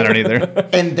it. And then, I don't either.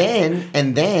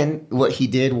 And then what he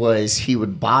did was he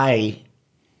would buy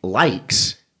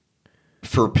likes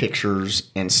for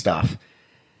pictures and stuff.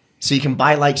 So you can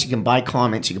buy likes, you can buy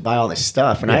comments, you can buy all this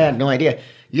stuff. And I had no idea.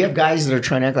 You have guys that are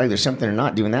trying to act like there's something they're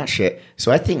not doing that shit.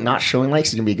 So I think not showing likes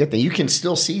is gonna be a good thing. You can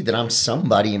still see that I'm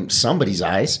somebody in somebody's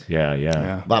eyes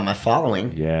Yeah. by my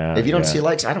following. Yeah, If you don't yeah. see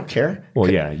likes, I don't care.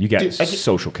 Well, yeah, you got Dude,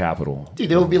 social capital. Dude,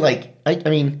 they will be like, I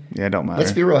mean, Yeah, it don't matter.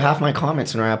 let's be real. Half my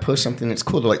comments when I post something that's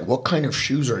cool, they're like, "What kind of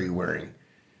shoes are you wearing?"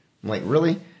 I'm like,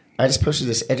 "Really? I just posted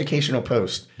this educational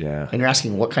post." Yeah. And you're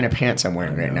asking what kind of pants I'm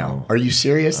wearing right know. now. Are you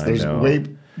serious? There's know. way.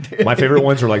 My favorite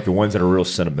ones are like the ones that are real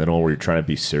sentimental, where you're trying to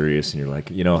be serious and you're like,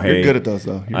 hey, You're good at those,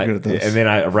 though. You're good at those. And then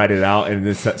I write it out, and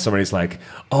then somebody's like,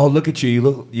 "Oh, look at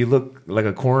you! You look like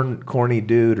a corny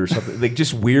dude or something." Like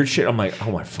just weird shit. I'm like,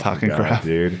 "Oh my fucking Talking god, crap.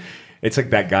 dude!" It's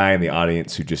like that guy in the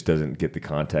audience who just doesn't get the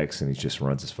context and he just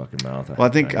runs his fucking mouth. Well,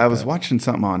 I think I was watching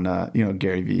something on,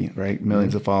 Gary Vee, right?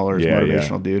 Millions of followers, Yeah,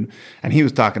 motivational dude. And he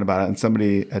was talking about it, and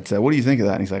somebody had said, "What do you think of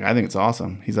that?" And he's like, "I think it's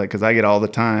awesome." He's like, "Because I get all the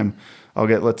time, I'll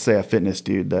get, let's say, a fitness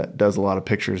dude that does a lot of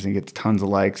pictures and gets tons of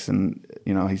likes, and,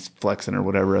 he's flexing or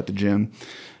whatever at the gym.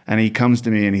 And he comes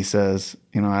to me and he says,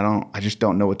 I just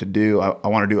don't know what to do. I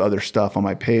want to do other stuff on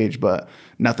my page, but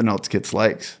nothing else gets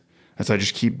likes. And so I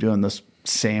just keep doing this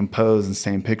same pose and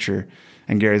same picture."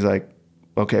 And Gary's like,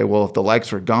 "Okay, well, if the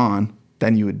likes were gone,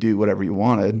 then you would do whatever you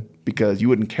wanted because you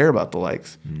wouldn't care about the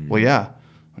likes." Well, yeah.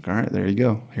 Like, all right, there you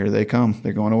go. Here they come.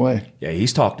 They're going away. Yeah,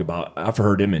 he's talked about. I've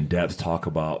heard him in depth talk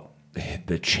about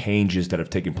the changes that have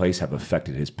taken place have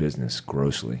affected his business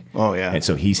grossly. Oh, yeah. And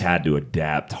so he's had to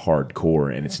adapt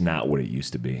hardcore, and it's not what it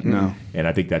used to be. No. And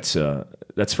I think that's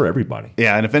for everybody.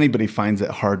 Yeah, and if anybody finds it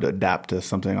hard to adapt to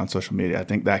something on social media, I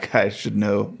think that guy should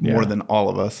know more than all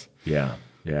of us. Yeah.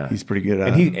 Yeah. He's pretty good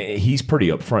at and it. he's pretty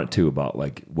upfront too about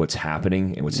like what's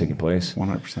happening and what's taking place.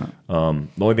 100%.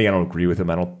 The only thing I don't agree with him,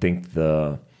 I don't think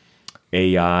the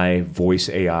voice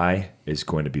AI is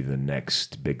going to be the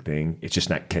next big thing. It's just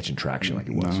not catching traction like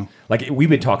it was. No. Like we've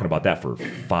been talking about that for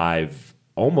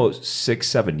almost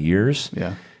 6-7 years.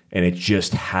 Yeah. And it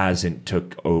just hasn't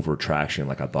took over traction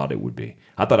like I thought it would be.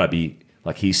 I thought I'd be,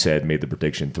 like he said, made the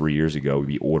prediction 3 years ago, we'd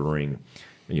be ordering,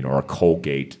 our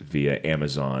Colgate via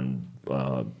Amazon,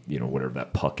 whatever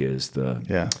that puck is.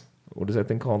 Yeah. What is that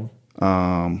thing called?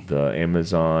 The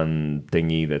Amazon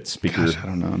thingy, that speaker. Gosh, I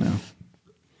don't know now.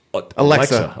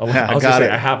 Alexa. Yeah, I was got gonna say,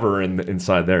 it. I have her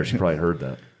inside there. She probably heard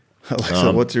that.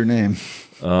 Alexa, what's your name?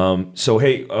 So,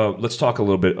 hey, let's talk a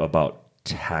little bit about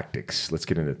tactics. Let's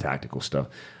get into tactical stuff.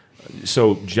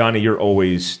 So, Johnny, you're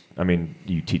always, I mean,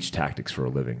 you teach tactics for a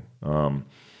living.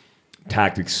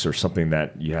 Tactics are something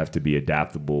that you have to be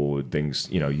adaptable with things.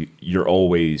 You know, you're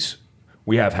always,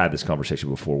 we have had this conversation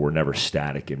before. We're never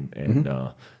static and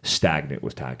stagnant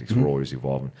with tactics. We're always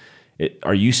evolving.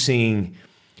 Are you seeing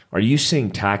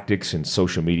tactics in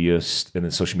social media, in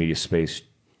the social media space,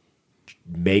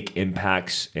 make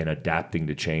impacts and adapting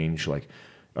to change? Like,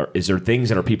 is there things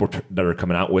that people that are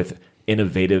coming out with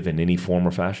innovative in any form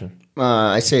or fashion?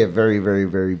 I say a very, very,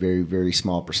 very, very, very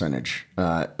small percentage.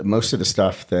 Most of the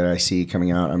stuff that I see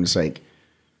coming out, I'm just like,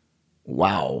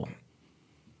 wow,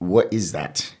 what is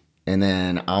that? And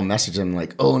then I'll message them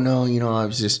like, oh no, I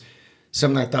was just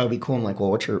something I thought would be cool. I'm like,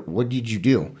 well, what did you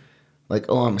do? Like,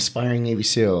 oh, I'm aspiring Navy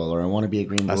SEAL, or I want to be a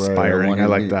Green Beret. Aspiring, I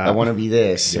like that. I want to be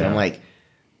this. Yeah. And I'm like,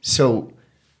 so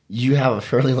you have a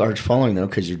fairly large following though,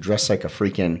 because you're dressed like a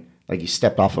freaking, like you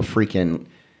stepped off a freaking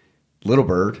Little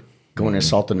Bird going to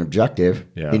assault an objective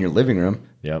in your living room.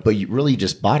 Yeah. But you really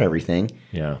just bought everything.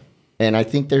 Yeah. And I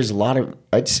think there's a lot of,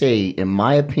 I'd say, in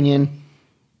my opinion,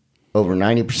 over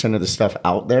 90% of the stuff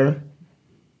out there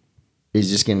is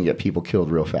just going to get people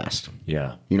killed real fast.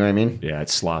 Yeah. You know what I mean? Yeah,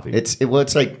 it's sloppy. It's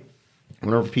like,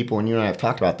 whenever people, and you and I have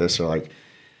talked about this, are like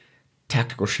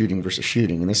tactical shooting versus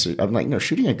shooting. And I'm like, no,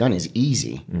 shooting a gun is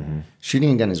easy. Mm-hmm.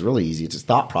 Shooting a gun is really easy. It's a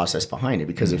thought process behind it.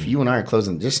 Because if you and I are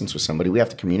closing the distance with somebody, we have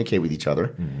to communicate with each other.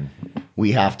 Mm-hmm.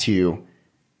 We have to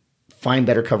find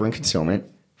better cover and concealment,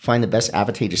 find the best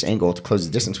advantageous angle to close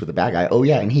the distance with the bad guy. Oh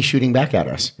yeah, and he's shooting back at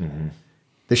us. Mm-hmm.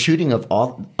 The shooting out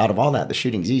of all that, the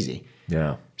shooting's easy.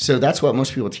 Yeah. So that's what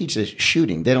most people teach is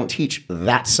shooting. They don't teach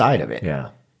that side of it. Yeah.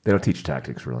 They don't teach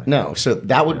tactics really. No. So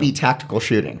that would be tactical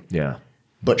shooting. Yeah.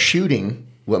 But shooting,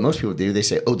 what most people do, they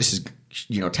say, oh, this is,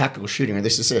 tactical shooting, or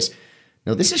this is this.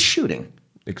 No, this is shooting.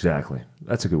 Exactly.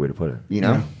 That's a good way to put it.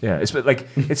 Yeah. It's like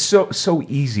it's so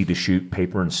easy to shoot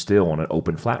paper and still on an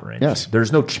open flat range. Yes.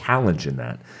 There's no challenge in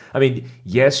that. I mean,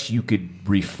 yes, you could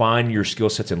refine your skill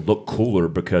sets and look cooler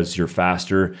because you're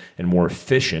faster and more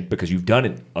efficient because you've done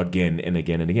it again and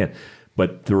again and again.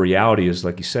 But the reality is,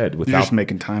 like you said, You're just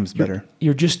making times better.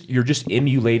 You're just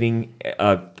emulating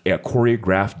a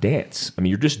choreographed dance. I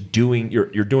mean, you're doing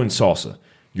salsa.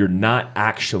 You're not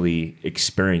actually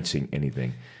experiencing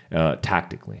anything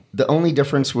tactically. The only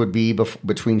difference would be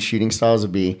between shooting styles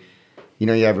would be, you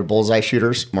have your bullseye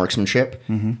shooters, marksmanship,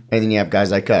 and then you have guys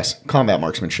like us, combat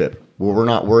marksmanship, where we're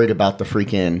not worried about the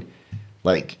freaking,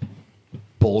 like,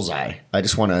 bullseye. I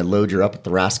just want to load you up at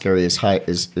the RASC area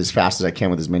as fast as I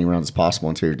can with as many rounds as possible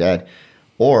until you're dead.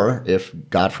 Or if,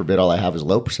 God forbid, all I have is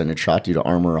low percentage shot due to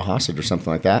armor or hostage or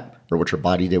something like that, or what your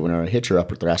body did when I hit you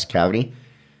up with the thoracic cavity,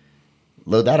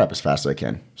 load that up as fast as I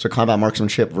can. So combat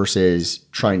marksmanship versus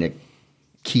trying to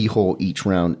keyhole each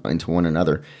round into one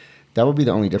another. That would be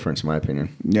the only difference in my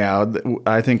opinion. Yeah,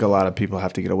 I think a lot of people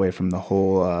have to get away from the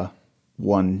whole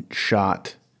one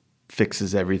shot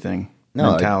fixes everything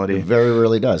mentality. It very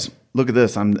rarely does. Look at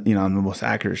this. I'm the most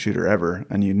accurate shooter ever,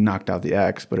 and you knocked out the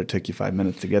X, but it took you 5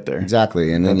 minutes to get there.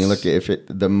 Exactly. And then you look at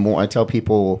the more I tell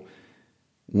people,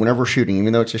 whenever we're shooting,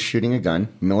 even though it's just shooting a gun,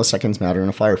 milliseconds matter in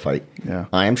a firefight. Yeah.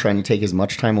 I am trying to take as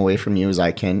much time away from you as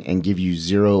I can and give you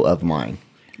 0 of mine.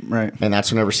 Right. And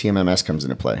that's whenever CMMS comes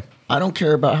into play. I don't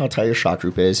care about how tight your shot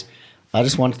group is. I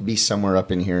just want it to be somewhere up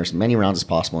in here as many rounds as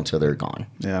possible until they're gone.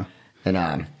 Yeah.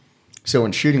 And so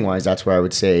in shooting wise, that's where I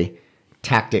would say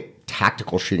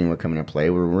tactical shooting would come into play.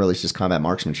 Where really it's just combat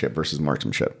marksmanship versus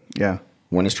marksmanship. Yeah.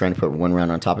 One is trying to put one round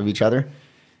on top of each other,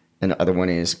 and the other one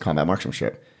is combat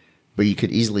marksmanship. But you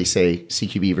could easily say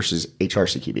CQB versus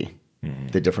HRCQB. Mm-hmm.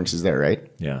 The difference is there, right?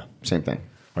 Yeah. Same thing.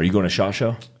 Are you going to SHOT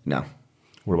Show? No.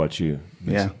 What about you?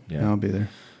 Yeah. I'll be there.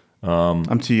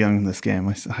 I'm too young in this game.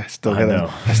 I still gotta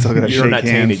You're shake not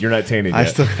hands. tainted. You're not tainted I yet.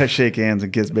 still gotta shake hands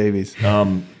and kiss babies.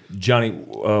 Johnny,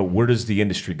 where does the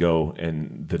industry go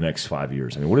in the next 5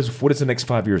 years? I mean, what does the next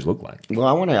 5 years look like? Well,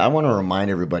 I want to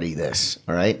remind everybody this.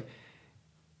 All right.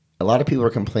 A lot of people are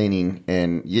complaining,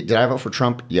 and did I vote for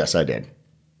Trump? Yes, I did.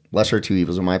 Lesser of two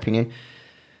evils, in my opinion.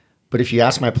 But if you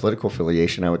ask my political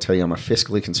affiliation, I would tell you I'm a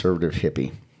fiscally conservative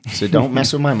hippie. So don't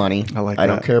mess with my money. I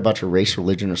don't care about your race,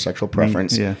 religion, or sexual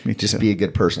preference. Me too. Just be a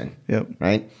good person. Yep.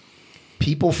 Right?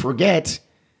 People forget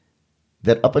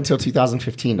that up until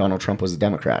 2015, Donald Trump was a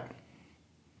Democrat.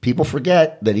 People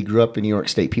forget that he grew up in New York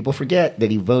State. People forget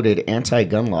that he voted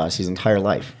anti-gun laws his entire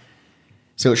life.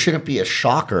 So it shouldn't be a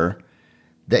shocker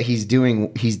that he's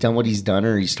done what he's done,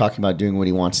 or he's talking about doing what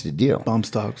he wants to do. Bump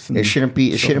stocks. It shouldn't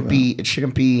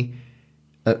be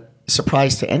a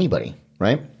surprise to anybody,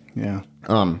 right? Yeah.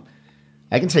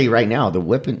 I can tell you right now, the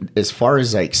weapon, as far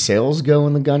as like sales go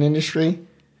in the gun industry,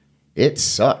 it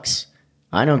sucks.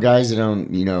 I know guys that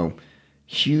own,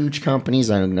 huge companies.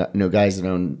 I know guys that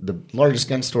own the largest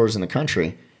gun stores in the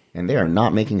country, and they are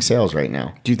not making sales right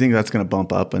now. Do you think that's going to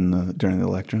bump up during the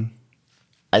election?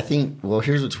 I think, well,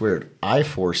 here's what's weird. I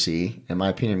foresee, and my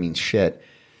opinion means shit,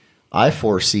 I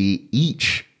foresee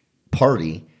each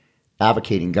party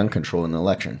advocating gun control in the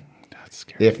election. That's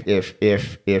scary.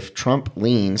 If Trump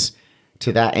leans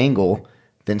to that angle,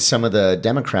 then some of the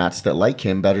Democrats that like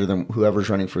him better than whoever's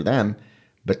running for them,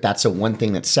 but that's the one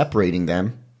thing that's separating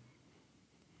them,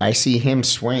 I see him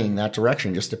swaying that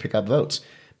direction just to pick up votes.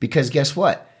 Because guess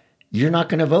what? You're not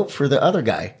going to vote for the other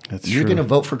guy. You're going to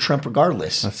vote for Trump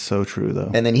regardless. That's so true,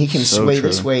 though. And then he can sway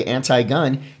this way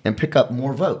anti-gun and pick up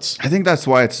more votes. I think that's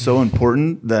why it's so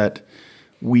important that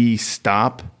we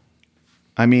stop.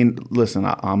 I mean, listen,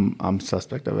 I'm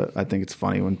suspect of it. I think it's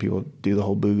funny when people do the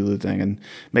whole Boogaloo thing and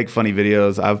make funny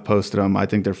videos. I've posted them. I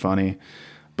think they're funny.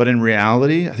 But in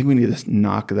reality, I think we need to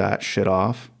knock that shit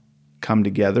off, come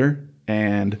together,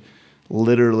 and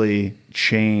literally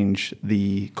change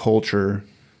the culture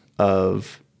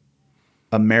of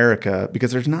America,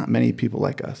 because there's not many people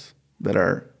like us that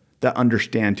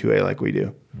understand 2A like we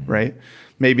do, right?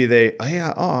 Maybe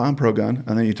I'm pro-gun.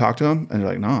 And then you talk to them and they're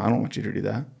like, no, I don't want you to do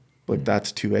that. Like,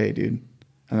 that's 2A, dude.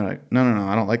 And they're like, no,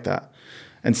 I don't like that.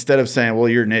 Instead of saying, well,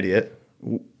 you're an idiot,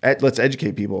 let's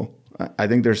educate people. I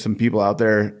think there's some people out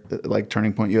there like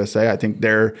Turning Point USA. I think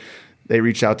they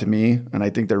reached out to me, and I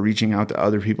think they're reaching out to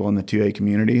other people in the 2A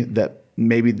community that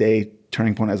maybe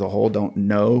Turning Point as a whole don't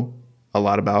know a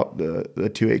lot about the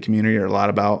 2A community, or a lot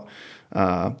about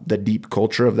the deep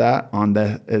culture of that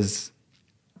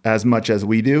as much as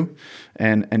we do,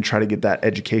 and try to get that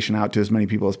education out to as many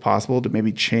people as possible to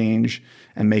maybe change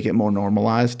and make it more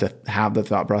normalized to have the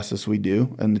thought process we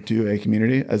do in the 2A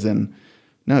community, as in,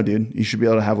 no, dude, you should be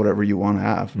able to have whatever you want to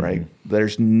have, right?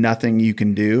 There's nothing you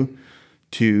can do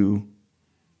to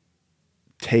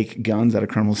take guns out of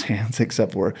criminals' hands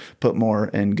except for put more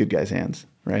in good guys' hands,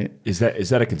 right? Is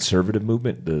that a conservative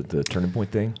movement, the Turning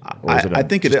Point thing? I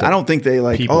think it is. I don't think they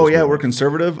like, oh yeah, we're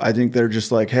conservative. I think they're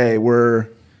just like, hey, we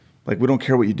don't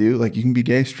care what you do. Like, you can be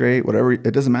gay, straight, whatever.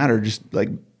 It doesn't matter. Just like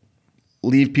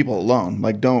leave people alone.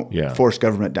 Like, don't force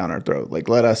government down our throat. Like,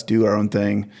 let us do our own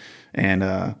thing,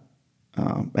 and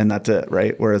that's it,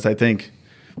 right? Whereas I think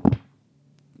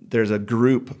there's a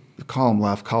group, call them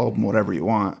left, call them whatever you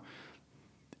want.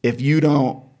 If you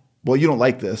don't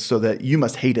like this, so that you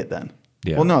must hate it then.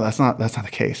 Yeah. Well, no, that's not the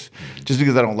case. Just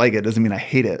because I don't like it doesn't mean I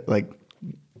hate it. Like,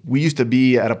 we used to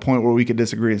be at a point where we could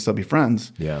disagree and still be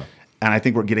friends. Yeah. And I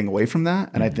think we're getting away from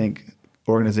that. And I think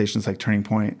organizations like Turning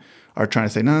Point are trying to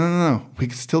say, no. We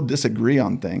can still disagree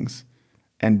on things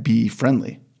and be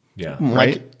friendly. Yeah.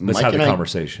 Right? Let's have the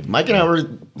conversation. Mike and I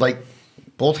were like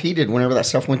both heated whenever that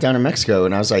stuff went down in Mexico.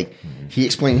 And I was like, he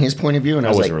explained his point of view. And I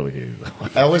was wasn't really heated.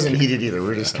 I wasn't heated either.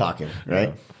 We're just talking, right?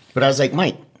 Yeah. But I was like,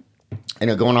 Mike, I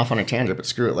know, going off on a tangent, but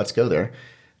screw it. Let's go there.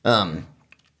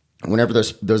 Whenever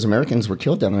those Americans were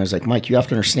killed down there, I was like, Mike, you have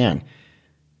to understand,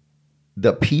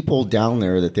 the people down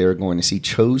there that they were going to see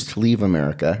chose to leave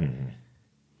America. Mm-hmm.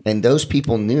 And those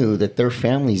people knew that their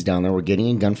families down there were getting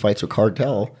in gunfights with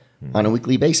cartel on a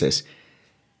weekly basis.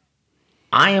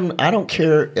 I don't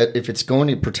care if it's going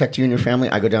to protect you and your family.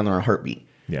 I go down there in a heartbeat.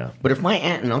 Yeah. But if my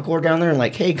aunt and uncle are down there and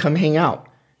like, hey, come hang out,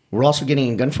 we're also getting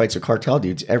in gunfights with cartel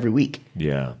dudes every week.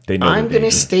 Yeah. They know I'm going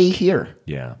to stay here.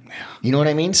 Yeah. You know what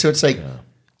I mean? So it's like,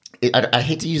 I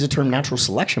hate to use the term natural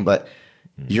selection, but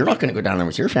you're not going to go down there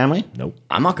with your family. Nope.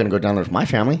 I'm not going to go down there with my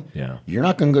family. Yeah. You're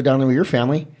not going to go down there with your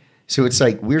family. So it's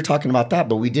like, we were talking about that,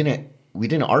 but we didn't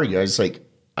argue. I was like,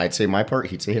 I'd say my part,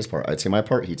 he'd say his part. I'd say my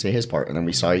part, he'd say his part. And then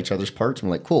we saw each other's parts and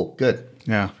we're like, cool, good.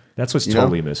 Yeah. That's what's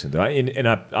totally missing. And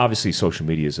obviously social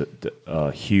media is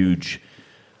a huge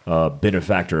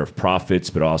benefactor of profits,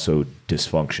 but also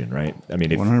dysfunction, right? I mean,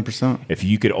 100%. If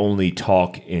you could only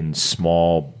talk in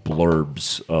small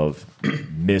blurbs of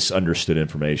misunderstood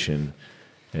information,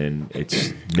 and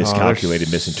it's miscalculated,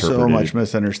 misinterpreted. So much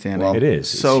misunderstanding. Well, it is.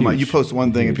 So much. You post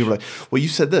one thing and people are like, well, you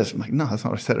said this. I'm like, no, that's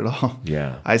not what I said at all.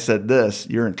 Yeah. I said this.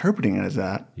 You're interpreting it as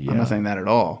that. Yeah. I'm not saying that at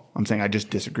all. I'm saying I just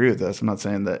disagree with this. I'm not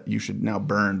saying that you should now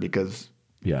burn because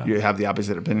you have the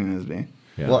opposite opinion as me.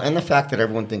 Yeah. Well, and the fact that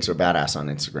everyone thinks they're badass on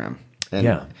Instagram.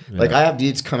 And like, I have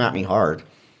dudes come at me hard.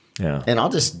 Yeah. And I'll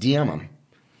just DM them.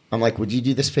 I'm like, would you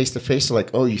do this face to face? So like,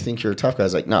 oh, you think you're a tough guy? I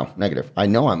was like, no, negative. I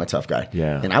know I'm a tough guy.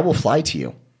 Yeah. And I will fly to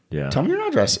you. Yeah. Tell me your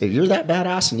address. If you're that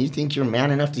badass and you think you're man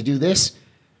enough to do this,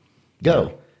 go.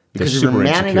 Yeah. Because if They're you're super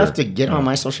man insecure. enough to get on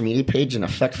my social media page and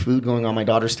affect food going on my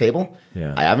daughter's table,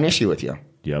 Yeah. I have an issue with you.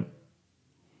 Yep.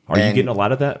 Are you And- getting a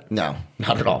lot of that? No,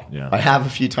 not at all. Yeah. I have a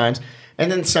few times.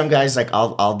 And then some guys, like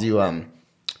I'll do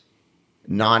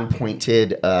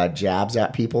non-pointed jabs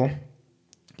at people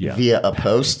Yeah. via a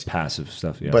post, Passive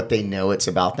stuff. Yeah. but they know it's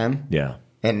about them. yeah.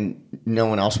 And no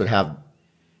one else would have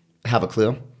a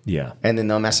clue. Yeah. And then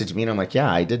they'll message me and I'm like,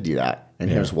 yeah, I did do that. And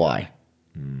here's why.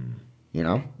 You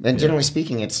know? And generally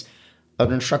speaking, it's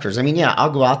other instructors. I mean, yeah, I'll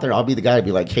go out there. I'll be the guy to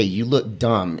be like, hey, you look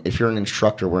dumb if you're an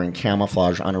instructor wearing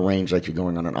camouflage on a range like you're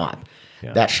going on an op.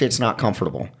 Yeah. That shit's not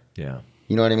comfortable. Yeah.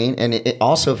 You know what I mean? And it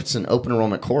also, if it's an open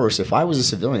enrollment course, if I was a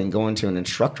civilian going to an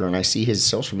instructor and I see his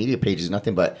social media page is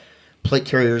nothing but plate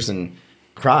carriers and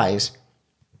cries,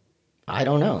 I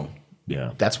don't know.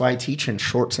 Yeah. That's why I teach in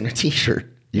shorts and a t-shirt.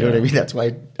 You know Yeah. what I mean? That's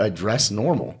why I dress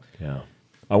normal. Yeah.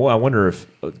 I wonder if,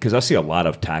 because I see a lot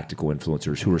of tactical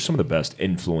influencers who are some of the best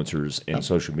influencers in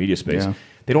social media space. Yeah.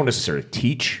 They don't necessarily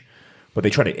teach, but they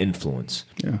try to influence.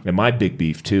 Yeah. And my big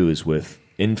beef too is with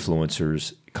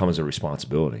influencers comes a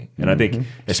responsibility. And I think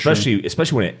especially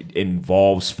when it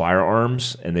involves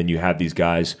firearms, and then you have these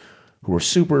guys who are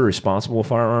super responsible with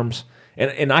firearms.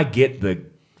 And I get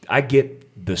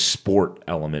the sport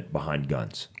element behind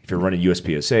guns. If you're running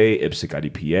USPSA, IPSC,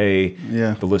 IDPA,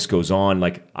 Yeah. the list goes on.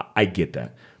 Like I get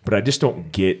that, but I just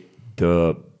don't get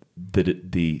the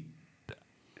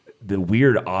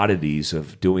weird oddities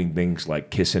of doing things like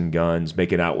kissing guns,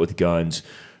 making out with guns,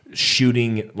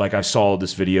 shooting. Like I saw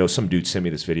this video. Some dude sent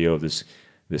me this video of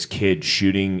this kid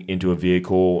shooting into a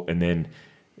vehicle and then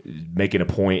making a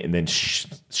point and then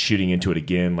shooting into it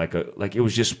again. Like it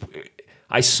was just.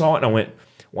 I saw it and I went,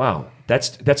 wow,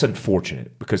 that's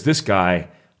unfortunate, because this guy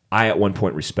I at one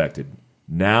point respected.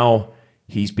 Now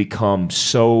he's become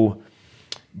so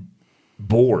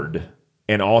bored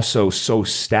and also so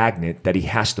stagnant that he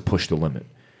has to push the limit.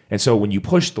 And so when you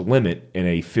push the limit in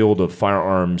a field of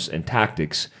firearms and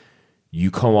tactics, you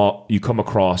come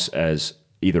across as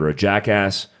either a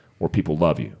jackass or people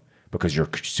love you because you're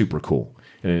super cool.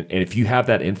 And if you have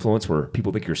that influence where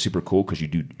people think you're super cool because you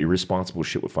do irresponsible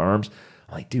shit with firearms,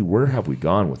 I'm like, dude, where have we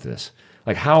gone with this?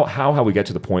 Like, how have we got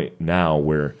to the point now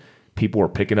where people are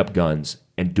picking up guns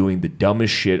and doing the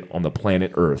dumbest shit on the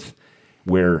planet Earth,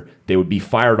 where they would be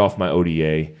fired off my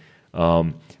ODA,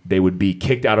 they would be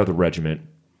kicked out of the regiment,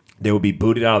 they would be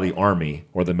booted out of the Army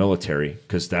or the military,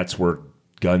 because that's where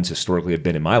guns historically have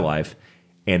been in my life,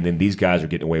 and then these guys are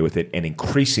getting away with it and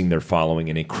increasing their following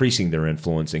and increasing their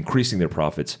influence, increasing their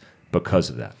profits because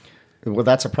of that. Well,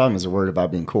 that's a problem, is they're worried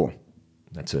about being cool.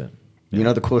 That's it. You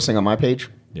know the coolest thing on my page?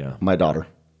 Yeah. My daughter.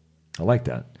 I like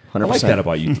that. 100%. I like that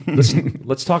about you.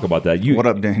 Let's talk about that. What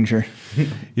up, Danger?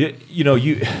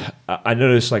 I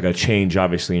noticed like a change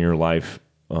obviously in your life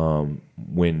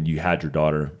when you had your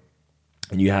daughter,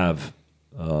 and you have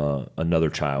another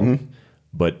child,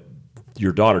 but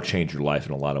your daughter changed your life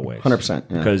in a lot of ways. 100%.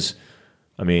 Yeah. Because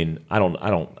I mean, I don't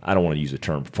want to use the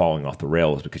term falling off the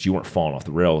rails, because you weren't falling off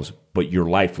the rails, but your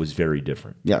life was very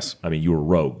different. Yes. I mean, you were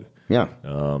rogue. Yeah.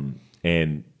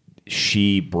 And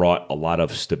she brought a lot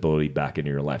of stability back into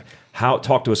your life.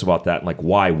 Talk to us about that. Like,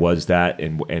 why was that,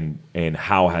 and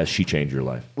how has she changed your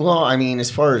life? Well, I mean,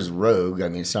 as far as rogue, I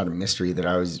mean, it's not a mystery that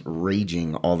I was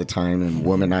raging all the time and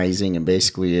womanizing. And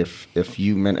basically, if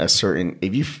you meant a certain,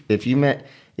 if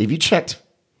you checked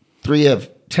 3 of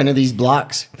 10 of these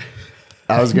blocks,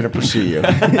 I was going to pursue you.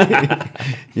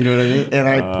 You know what I mean? And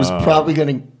I was probably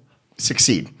going to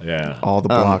succeed. Yeah. All the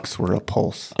blocks were a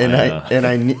pulse. And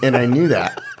I knew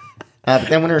that. But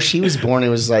then when she was born, it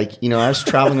was like, I was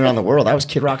traveling around the world. I was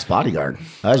Kid Rock's bodyguard.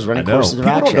 I was running courses of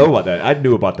People action. don't know about that. I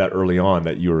knew about that early on,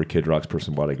 that you were a Kid Rock's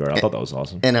person bodyguard. I thought that was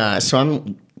awesome. And so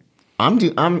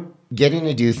I'm getting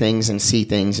to do things and see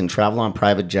things and travel on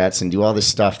private jets and do all this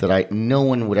stuff that no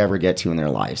one would ever get to in their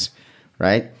lives,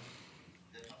 right?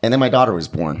 And then my daughter was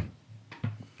born.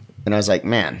 And I was like,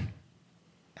 man,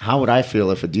 how would I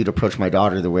feel if a dude approached my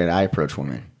daughter the way that I approach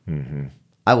women? Mm-hmm.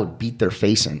 I would beat their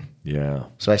face in. Yeah.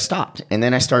 So I stopped. And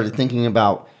then I started thinking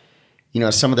about,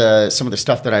 some of the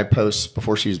stuff that I post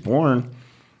before she was born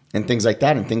and things like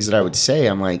that, and things that I would say.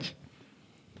 I'm like,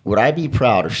 would I be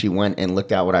proud if she went and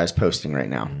looked at what I was posting right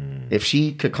now? If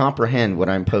she could comprehend what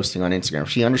I'm posting on Instagram, if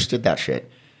she understood that shit,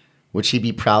 would she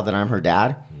be proud that I'm her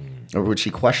dad? Or would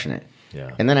she question it?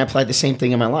 Yeah. And then I applied the same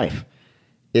thing in my life.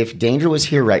 If Danger was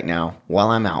here right now while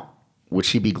I'm out, would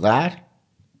she be glad?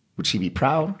 Would she be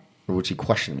proud? Or would she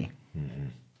question me?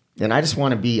 And I just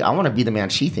want to be the man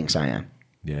she thinks I am.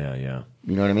 Yeah, yeah.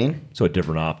 You know what I mean? So a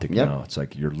different optic Yep. now. It's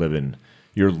like you're living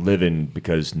you're living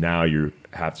because now you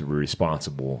have to be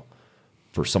responsible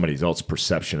for somebody else's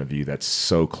perception of you that's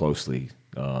so closely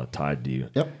tied to you.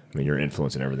 Yep. I mean, your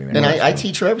influence and everything. And I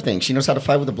teach her everything. She knows how to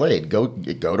fight with a blade. Go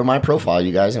to my profile,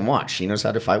 you guys, and watch. She knows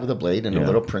how to fight with a blade and a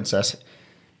little princess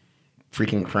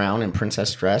freaking crown and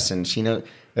princess dress. And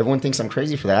everyone thinks I'm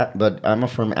crazy for that, but I'm a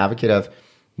firm advocate of,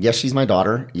 yes, she's my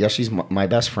daughter. Yes, she's my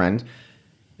best friend.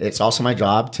 It's also my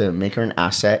job to make her an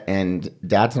asset, and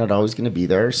dad's not always going to be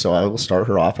there, so I will start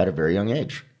her off at a very young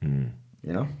age. You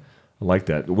know? I like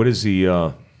that. What does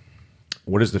the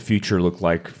future look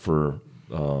like for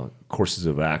courses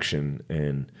of action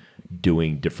and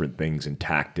doing different things and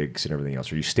tactics and everything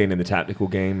else? Are you staying in the tactical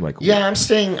game? I'm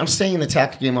staying in the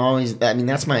tactical game always. I'm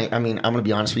gonna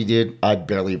be honest with you, dude. I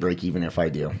barely break even if I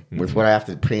do. With what I have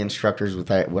to pay instructors, with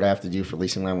what I have to do for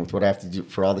leasing land, with what I have to do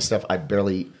for all this stuff, I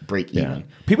barely break even.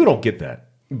 People don't get that.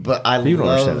 But People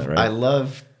don't understand that, right? I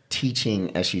love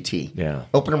teaching SUT. Yeah.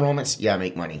 Open enrollments, I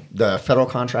make money. The federal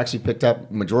contracts we picked up,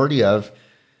 majority of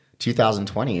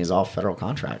 2020 is all federal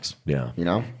contracts. Yeah. You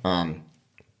know? And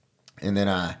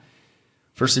then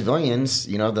for civilians,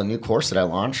 the new course that I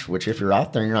launched, which if you're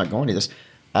out there and you're not going to this,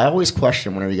 I always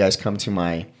question whenever you guys come to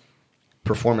my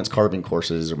performance carbine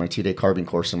courses or my 2-day carbine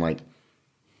course, I'm like,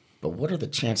 but what are the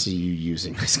chances of you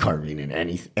using this carbine in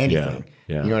anything? Yeah.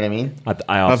 You know what I mean?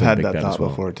 I often had think that that thought as well.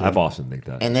 before, too. I've often think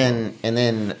that. And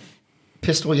then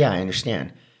pistol, I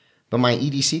understand. But my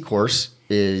EDC course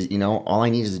is, all I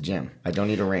need is a gym. I don't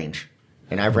need a range.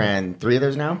 And I've ran 3 of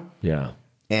those now. Yeah.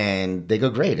 And they go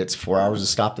great. It's 4 hours to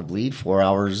stop the bleed, 4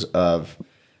 hours of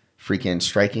freaking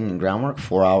striking and groundwork,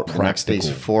 4 hours. The next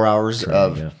day's 4 hours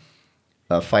training,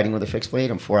 of fighting with a fixed blade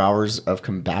and 4 hours of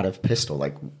combative pistol,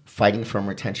 like fighting from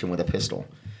retention with a pistol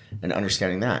and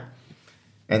understanding that.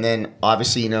 And then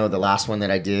obviously, the last one that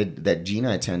I did that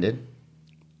Gina attended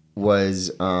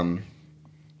was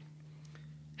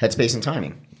Headspace and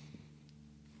Timing.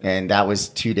 And that was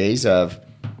 2 days of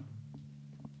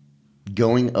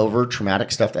going over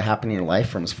traumatic stuff that happened in your life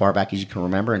from as far back as you can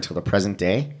remember until the present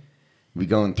day. We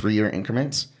go in 3-year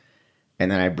increments.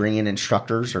 And then I bring in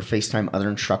instructors or FaceTime other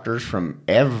instructors from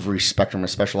every spectrum of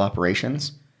special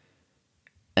operations.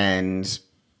 And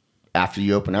after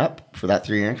you open up for that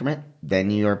 3-year increment, then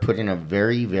you are put in a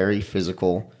very, very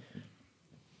physical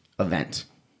event,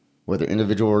 whether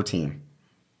individual or team,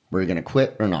 where you're going to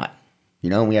quit or not.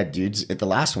 And we had dudes at the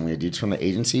last one. We had dudes from the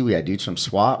agency. We had dudes from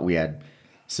SWAT. We had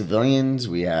civilians.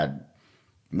 We had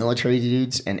military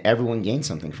dudes. And everyone gained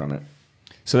something from it.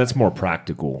 So that's more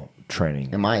practical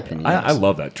training, in my opinion. I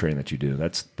love that training that you do.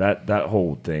 That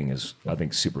whole thing is, I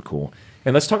think, super cool.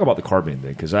 And let's talk about the carbine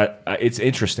thing, because it's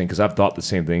interesting, because I've thought the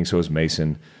same thing. So is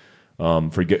Mason.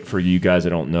 For you guys that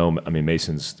don't know, I mean,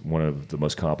 Mason's one of the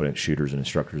most competent shooters and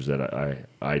instructors that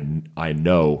I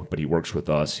know, but he works with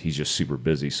us. He's just super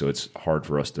busy, so it's hard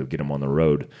for us to get him on the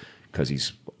road because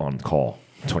he's on call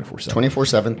 24/7.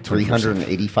 24/7,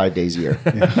 385 days a year.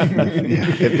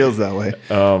 It feels that way.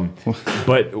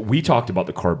 But we talked about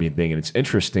the carbine thing, and it's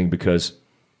interesting because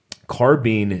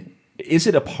carbine, is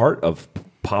it a part of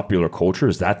popular culture?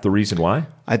 Is that the reason why?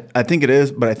 I think it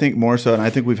is, but I think more so, and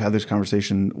I think we've had this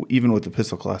conversation even with the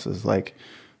pistol classes. Like,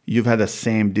 you've had the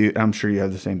same dude. I'm sure you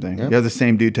have the same thing. Yep. You have the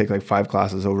same dude take like 5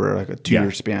 classes over like a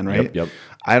 2-year span, right? Yep.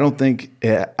 I don't think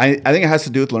I think it has to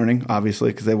do with learning,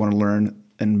 obviously, because they want to learn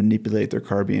and manipulate their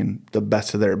carbine the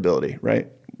best of their ability, right?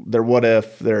 Their what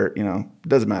if, their, it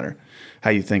doesn't matter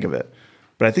how you think of it.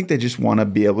 But I think they just want to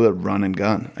be able to run and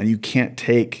gun. And you can't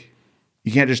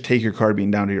just take your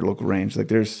carbine down to your local range. Like,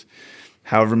 there's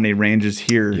however many ranges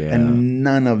here, and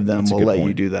none of them will let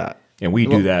you do that. And we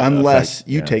do that unless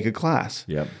you take a class.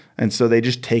 Yep. And so they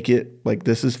just take it like,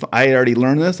 this is. I already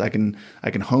learned this. I can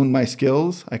hone my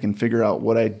skills. I can figure out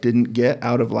what I didn't get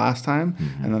out of last time,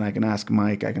 and then I can ask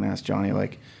Mike. I can ask Johnny,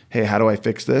 like, hey, how do I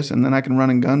fix this? And then I can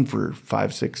run and gun for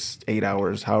 5, 6, 8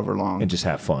 hours, however long, and just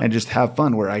have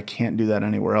fun. Where I can't do that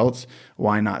anywhere else.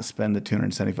 Why not spend the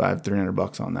 $275,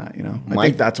 $300 on that? I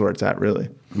think that's where it's at, really.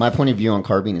 My point of view on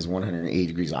carbine is 180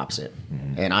 degrees opposite.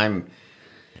 And I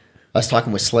was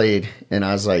talking with Slade, and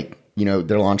I was like,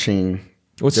 they're launching.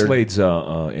 What's Slade's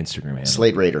Instagram handle?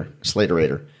 Slade Raider. Slade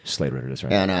Raider, that's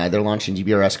right. And they're launching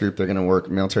GBRS group. They're going to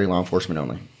work military law enforcement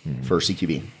only for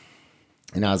CQB.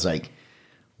 And I was like,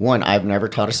 one, I've never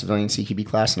taught a civilian CQB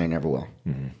class, and I never will.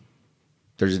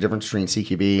 There's a difference between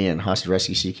CQB and hostage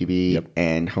rescue CQB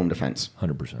and home defense.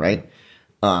 100%. Right?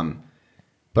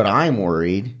 But I'm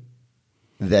worried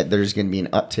that there's going to be an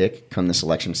uptick come this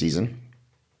election season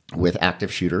with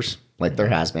active shooters, like there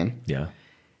has been. Yeah.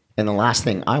 And the last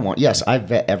thing I want, yes, I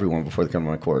vet everyone before they come to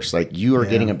my course. Like, you are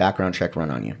getting a background check run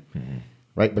on you.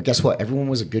 right? But guess what? Everyone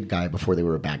was a good guy before they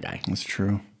were a bad guy. That's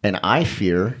true. And I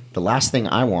fear the last thing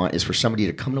I want is for somebody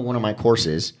to come to one of my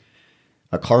courses,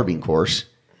 a carbine course,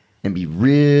 and be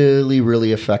really,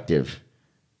 really effective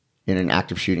in an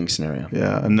active shooting scenario.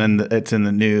 Yeah, and then it's in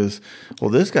the news.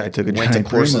 Well, this guy took a Went to giant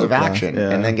courses primo of class. action,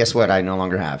 Yeah. and then guess what? I no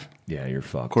longer have. Yeah, you're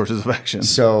fucked. courses of action.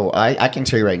 So I can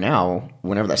tell you right now,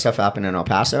 whenever that stuff happened in El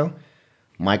Paso,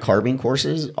 my carbine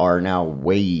courses are now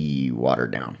way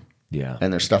watered down. Yeah.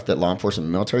 And there's stuff that law enforcement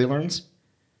and military learns,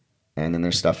 and then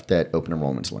there's stuff that open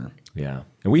enrollments learn. Yeah,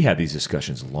 and we had these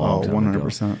discussions a long time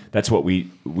 100%. ago. That's what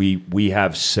we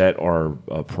have set our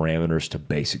parameters to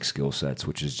basic skill sets,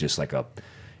 which is just like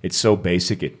it's so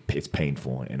basic it's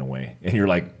painful in a way, and you're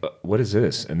like, what is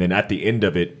this? And then at the end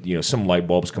of it, some light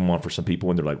bulbs come on for some people,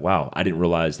 and they're like, wow, I didn't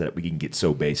realize that we can get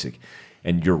so basic.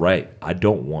 And you're right, I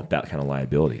don't want that kind of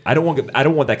liability. I don't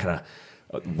want that kind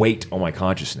of weight on my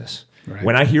consciousness. Right.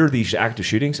 When I hear these active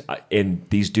shootings and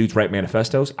these dudes write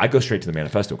manifestos, I go straight to the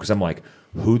manifesto because I'm like,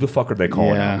 who the fuck are they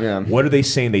calling out? Yeah. What are they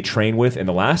saying they train with? And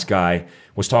the last guy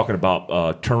was talking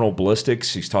about terminal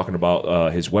ballistics. He's talking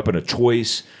about his weapon of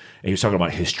choice. And he was talking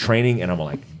about his training. And I'm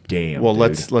like, damn. Well,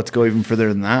 dude. let's go even further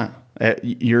than that.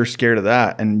 You're scared of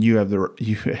that, and you have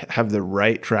the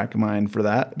right track of mind for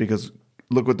that, because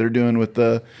look what they're doing with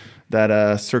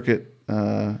that circuit.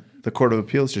 The Court of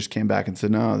Appeals just came back and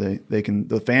said no,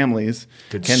 the families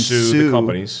Could can sue the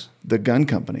companies, the gun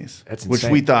companies. That's which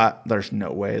insane. we thought there's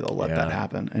no way they'll let that Yeah.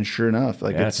 happen, and sure enough,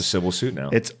 like it's a civil suit now.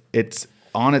 It's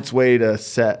on its way to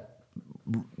set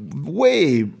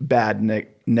way bad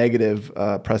negative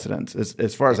precedents.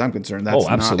 As far as I'm concerned, that's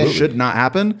absolutely. should not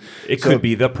happen. It could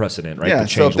be the precedent, right? Yeah. To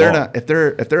So change law. if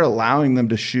they're allowing them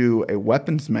to shoe a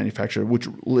weapons manufacturer, which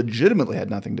legitimately had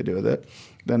nothing to do with it,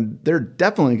 then they're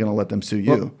definitely going to let them sue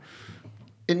you. Well,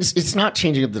 it's not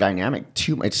changing up the dynamic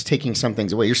too much. It's taking some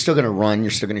things away. You're still going to run.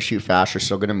 You're still going to shoot fast. You're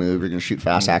still going to move. You're going to shoot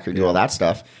fast, accurate, do all that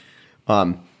stuff.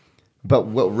 But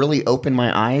what really opened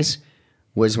my eyes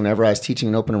was whenever I was teaching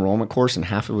an open enrollment course, and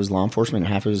half of it was law enforcement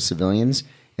and half of it was civilians,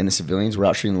 and the civilians were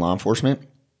out shooting law enforcement.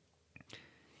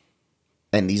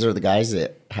 And these are the guys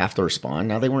that have to respond.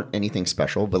 Now, they weren't anything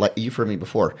special, but like you've heard me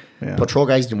before, patrol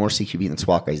guys do more CQB than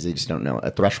SWAT guys. They just don't know.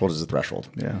 A threshold is a threshold.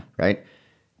 Yeah. Right?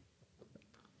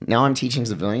 Now I'm teaching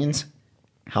civilians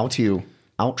how to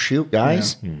outshoot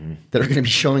guys that are going to be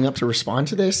showing up to respond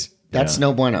to this. That's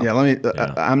no bueno. Yeah.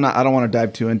 I don't want to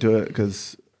dive too into it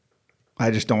because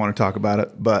I just don't want to talk about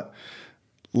it. But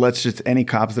let's just, any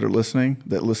cops that are listening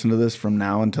that listen to this from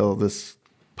now until this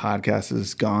podcast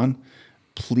is gone,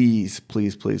 please,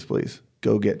 please, please, please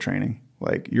go get training.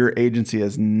 Like, your agency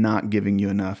is not giving you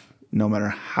enough, no matter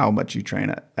how much you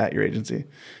train at your agency.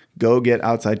 Go get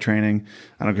outside training.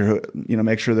 I don't care who,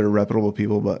 make sure they're reputable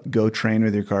people, but go train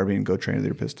with your carbine, go train with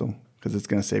your pistol, because it's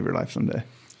going to save your life someday.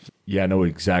 Yeah, I know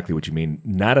exactly what you mean.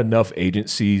 Not enough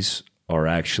agencies are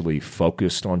actually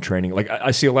focused on training. Like,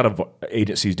 I see a lot of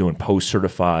agencies doing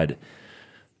post-certified,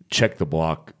 check the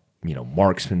block,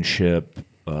 marksmanship,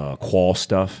 qual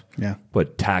stuff. Yeah.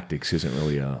 But tactics isn't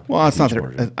really well, it's not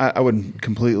huge there. I wouldn't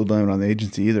completely blame it on the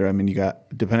agency either. I mean, you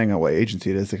got, depending on what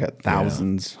agency it is, they got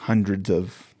thousands, hundreds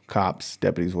of cops,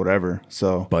 deputies, whatever.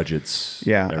 So budgets.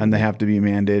 Yeah, everything. and they have to be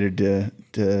mandated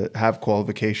to have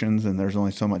qualifications, and there's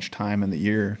only so much time in the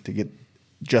year to get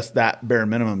just that bare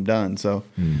minimum done. So,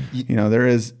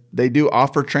 they do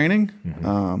offer training,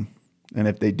 and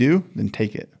if they do, then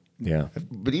take it. Yeah.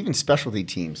 But even specialty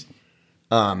teams,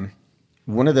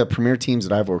 one of the premier teams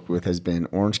that I've worked with has been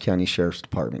Orange County Sheriff's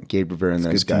Department, Gabe Rivera and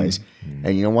those guys.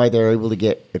 And you know why they're able to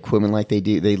get equipment like they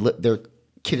do? They're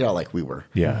kitted out like we were.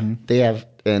 Yeah. They have,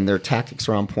 and their tactics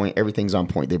are on point. Everything's on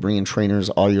point. They bring in trainers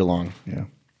all year long. Yeah.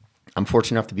 I'm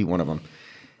fortunate enough to be one of them.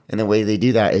 And the way they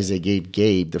do that is they gave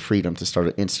Gabe the freedom to start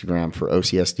an Instagram for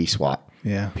OCSD SWAT.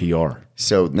 Yeah. PR.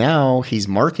 So now he's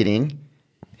marketing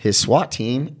his SWAT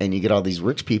team, and you get all these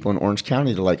rich people in Orange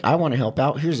County. They're like, I want to help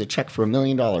out. Here's a check for $1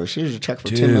 million. Here's a check for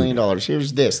 $10 million.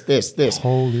 Here's this.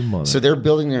 Holy mother. So they're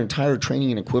building their entire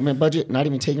training and equipment budget, not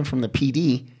even taken from the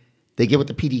PD. They get what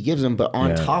the PD gives them, but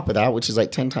on top of that, which is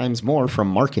like 10 times more, from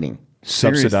marketing.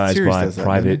 Subsidized Sirius by does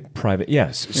that, private.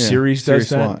 Yes, Series does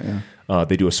that. SWAT, yeah.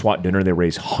 They do a SWAT dinner. They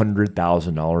raise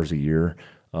 $100,000 a year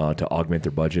to augment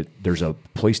their budget. There's a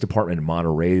police department in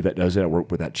Monterey that does it. I work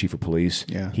with that chief of police.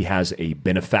 Yeah. He has a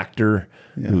benefactor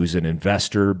who's an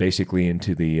investor basically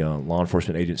into the law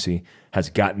enforcement agency, has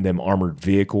gotten them armored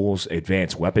vehicles,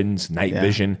 advanced weapons, night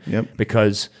vision. Yep.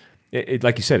 Because, it,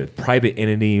 like you said, a private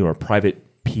entity or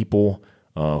private people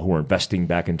who are investing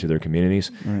back into their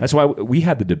communities. Right. That's why we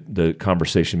had the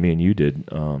conversation, me and you did,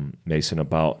 Mason,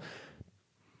 about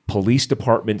police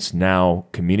departments now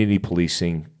community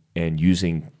policing and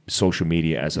using social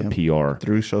media as a PR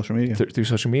through social media. through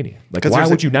social media. Like, 'Cause why there's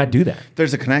would you not do that?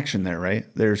 There's a connection there, right?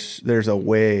 There's a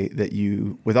way that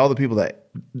with all the people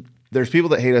there's people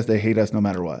that hate us, they hate us no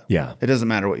matter what. Yeah. It doesn't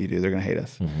matter what you do, they're going to hate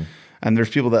us. And there's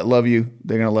people that love you,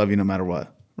 they're going to love you no matter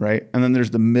what, right? And then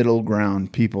there's the middle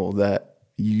ground people that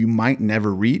you might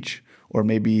never reach, or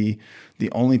maybe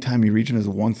the only time you reach them is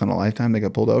once in a lifetime they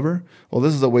get pulled over. Well,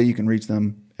 this is a way you can reach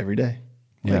them every day.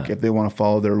 Like Yeah. if they want to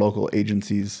follow their local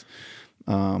agency's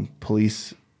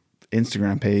police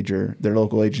Instagram page, or their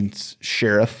local agent's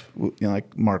sheriff,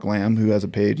 like Mark Lamb, who has a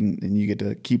page, and you get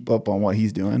to keep up on what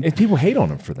he's doing. And people hate on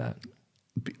him for that.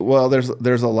 Well, there's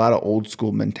a lot of old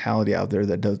school mentality out there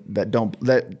and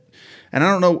I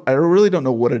don't know. I really don't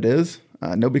know what it is.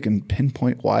 Nobody can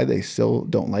pinpoint why they still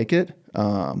don't like it.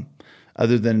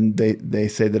 Other than they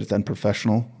say that it's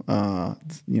unprofessional.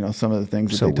 Some of the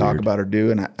things that So they talk weird. about or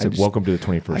do, and I It's like, just, welcome to the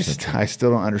 21st century. I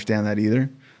still don't understand that either.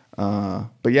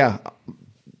 But yeah,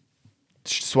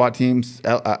 SWAT teams.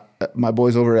 My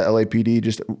boys over at LAPD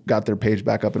just got their page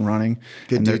back up and running.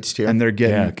 Good and dudes, too. And they're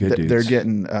getting, Yeah, good they're dudes.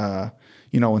 getting,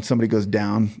 when somebody goes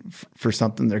down for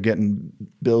something, they're getting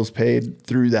bills paid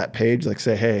through that page. Like,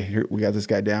 say, hey, here, we got this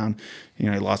guy down. He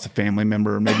lost a family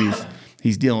member, or maybe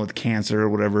he's dealing with cancer or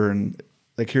whatever, and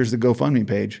like, here's the GoFundMe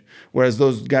page. Whereas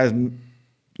those guys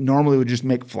normally would just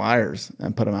make flyers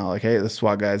and put them out, like, hey, the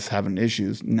SWAT guy's having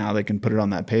issues. Now they can put it on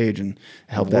that page and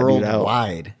help that dude out.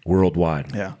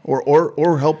 Worldwide. Yeah,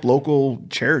 or help local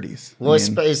charities. Well,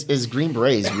 as Green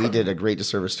Berets, we did a great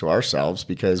disservice to ourselves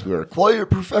because we were quiet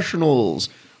professionals,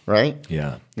 right?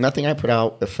 Yeah. Nothing I put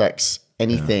out affects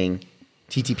anything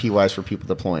TTP-wise for people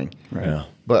deploying. Right. Yeah.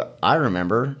 But I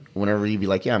remember whenever you'd be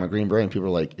like, yeah, I'm a Green Beret, and people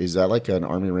are like, is that like an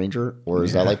Army Ranger or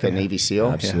is that like a Navy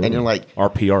SEAL? Absolutely. And you're like, Our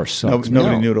PR sucks.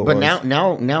 Nobody knew what it but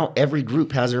was. now every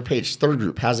group has their page. Third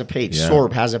group has a page. Yeah.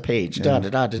 SORB has a page. Yeah. And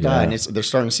they're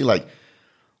starting to see like,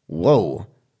 whoa,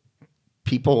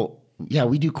 people, yeah,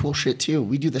 we do cool shit too.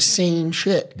 We do the same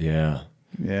shit. Yeah.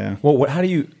 Yeah. Well, how do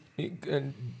you?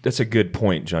 That's a good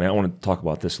point, Johnny. I want to talk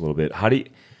about this a little bit.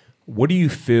 What do you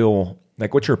feel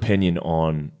like? What's your opinion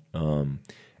on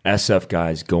SF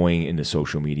guys going into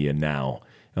social media now?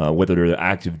 Whether they're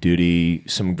active duty,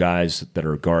 some guys that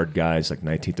are guard guys, like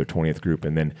 19th or 20th group,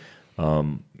 and then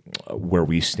where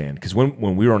we stand. Because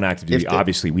when we were on active duty,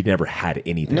 obviously we never had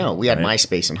anything. No, we had right?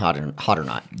 MySpace and Hot or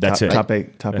Not. That's it. Top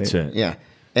eight. That's it. Yeah.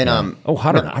 And Oh,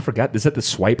 Hot or Not. I forgot. Is that the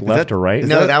swipe left that- or right?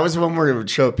 no, that was one where it would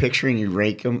show a picture and you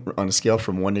rank them on a scale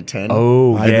from 1 to 10.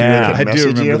 Oh, I yeah. do Message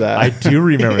remember you? that. I do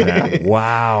remember that.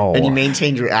 Wow. And you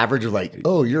maintained your average of like,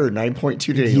 oh, you're a 9.2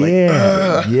 today. You're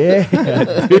like, Yeah,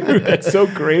 yeah, dude, that's so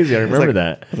crazy. I remember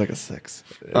that. It was like a 6.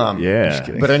 Yeah,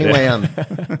 kidding. But anyway,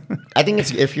 I think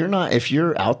it's if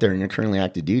you're out there and you're currently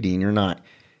active duty and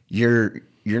you're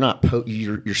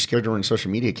scared to run a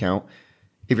social media account.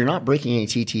 If you're not breaking any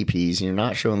TTPs and you're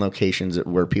not showing locations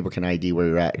where people can ID where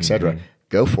you're at, et cetera,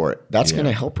 go for it. That's going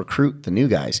to help recruit the new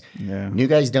guys. Yeah. New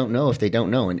guys don't know if they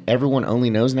don't know, and everyone only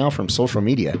knows now from social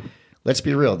media. Let's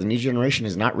be real: the new generation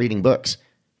is not reading books.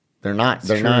 They're not.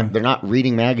 They're not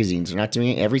reading magazines. They're not doing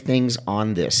it. Everything's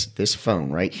on this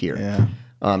phone right here.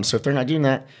 Yeah. So if they're not doing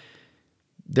that,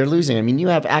 they're losing. I mean, you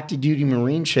have active duty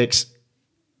Marine chicks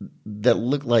that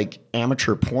look like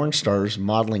amateur porn stars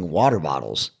modeling water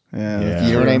bottles. Yeah.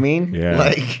 You know what I mean? Yeah.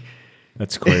 Like,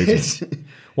 that's crazy.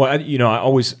 Well, I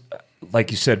always,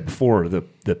 like you said before, the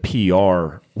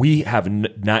PR, we have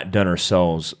not done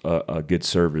ourselves a good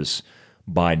service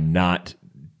by not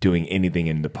doing anything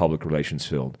in the public relations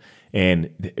field. And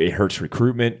it hurts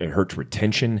recruitment, it hurts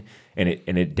retention, and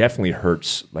it definitely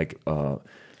hurts like the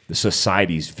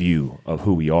society's view of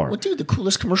who we are. well, dude, the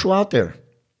coolest commercial out there.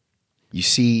 You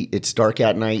see, it's dark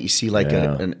at night. You see like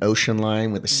an ocean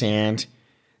line with the sand.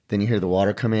 Then you hear the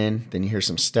water come in. Then you hear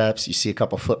some steps. You see a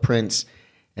couple footprints.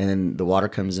 And then the water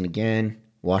comes in again,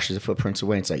 washes the footprints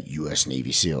away. And it's like U.S.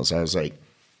 Navy SEALs. I was like,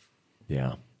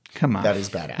 Yeah. Come on. that is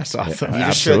badass. That's awesome. You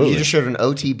just showed an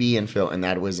OTB infill, and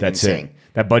that was That's insane. it.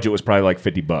 That budget was probably like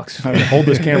 $50. Hold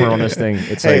this camera on this thing.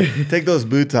 It's like Hey, take those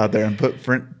boots out there and put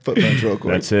footprints real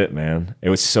quick. that's it, man. It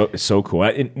was so cool.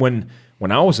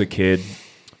 When I was a kid,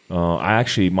 I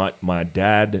actually my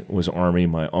dad was Army,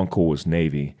 my uncle was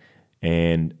Navy,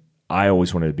 and I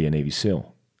always wanted to be a Navy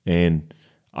SEAL. And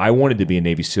I wanted to be a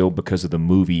Navy SEAL because of the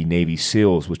movie Navy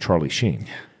SEALs with Charlie Sheen.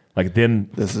 Like them,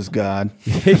 This is God.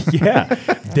 yeah,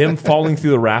 them falling through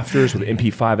the rafters with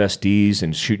MP5 SDs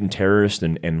and shooting terrorists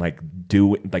and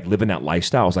living that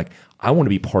lifestyle. I was like, I want to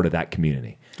be part of that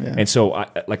community. Yeah. And so,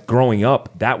 like growing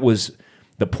up, that was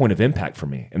the point of impact for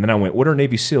me. And then I went, what are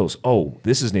Navy SEALs? Oh,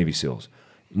 this is Navy SEAls.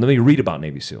 Let me read about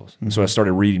Navy SEAls. And so I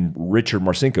started reading Richard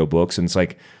Marcinko books, and it's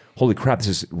like, holy crap, this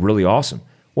is really awesome.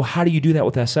 Well, how do you do that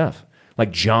with SF?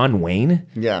 Like John Wayne?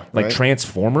 Yeah, Like right.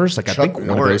 Transformers? Like I Chuck think one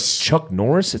of Norris. those, Chuck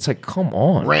Norris? It's like, come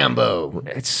on. Rambo.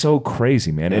 It's so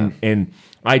crazy, man. And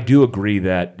I do agree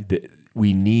that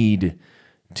we need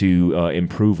to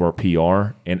improve our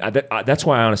PR. And that's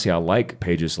why, honestly, I like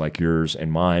pages like yours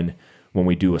and mine when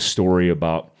we do a story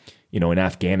about, in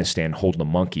Afghanistan holding a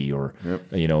monkey or,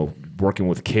 working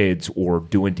with kids or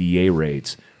doing DA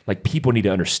raids. Like, people need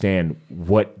to understand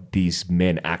what these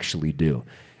men actually do.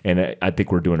 And I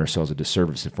think we're doing ourselves a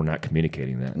disservice if we're not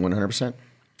communicating that. 100%.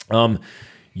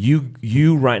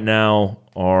 You right now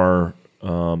are.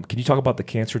 Can you talk about the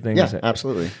cancer thing? Yeah,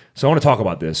 absolutely. So I want to talk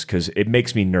about this because it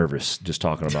makes me nervous just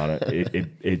talking about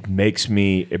it. It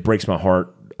breaks my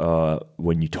heart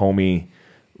when you told me.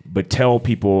 But tell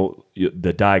people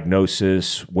the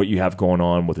diagnosis, what you have going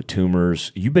on with the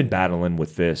tumors. You've been battling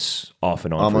with this off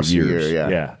and on Almost for years. a year,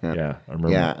 yeah. Yeah. I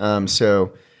remember. Yeah.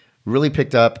 So really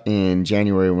picked up in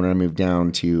January when I moved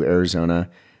down to Arizona.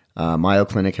 Mayo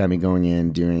Clinic had me going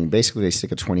in doing, basically they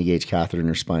stick a 20 gauge catheter in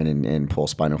your spine and pull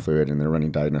spinal fluid, and they're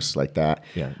running diagnosis like that.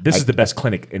 Yeah. This is the best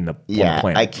clinic on the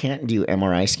planet. I can't do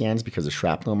MRI scans because of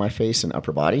shrapnel in my face and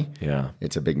upper body. Yeah.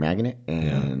 It's a big magnet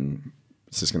and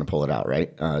it's just going to pull it out,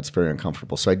 right? It's very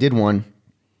uncomfortable. So I did one.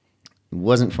 It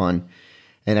wasn't fun.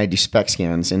 And I do SPECT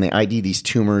scans, and they ID these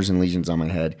tumors and lesions on my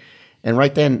head. And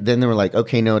right then they were like,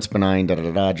 okay, no, it's benign,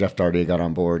 da-da-da-da. Jeff Darty got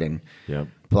on board and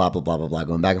blah, blah, blah, blah, blah,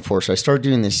 going back and forth. So I started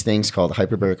doing these things called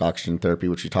hyperbaric oxygen therapy,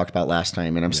 which we talked about last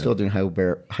time. And I'm still doing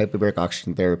hyperbaric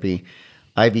oxygen therapy,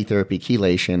 IV therapy,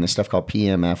 chelation, this stuff called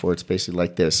PEMF, where it's basically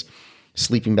like this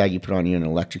sleeping bag you put on you and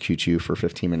electrocute you for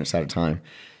 15 minutes at a time.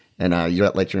 And you're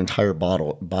like your entire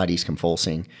body's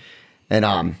convulsing.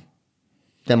 And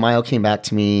then Mayo came back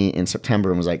to me in September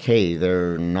and was like, hey,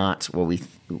 they're not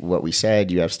what we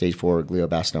said. You have stage 4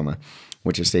 glioblastoma,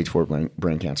 which is stage 4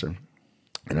 brain cancer.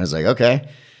 And I was like, okay,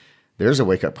 there's a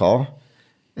wake-up call.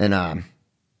 And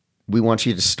we want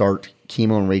you to start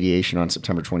chemo and radiation on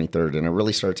September 23rd. And I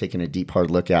really started taking a deep, hard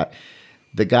look at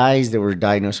the guys that were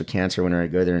diagnosed with cancer when I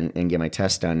go there and get my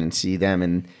test done and see them.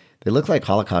 And they looked like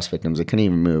Holocaust victims. They couldn't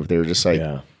even move. They were just like,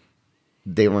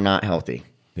 they were not healthy.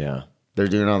 Yeah. They're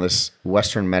doing all this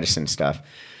Western medicine stuff.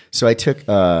 So I took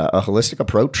a holistic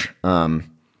approach.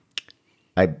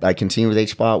 I continue with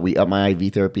HBOT. We up my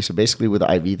IV therapy. So basically with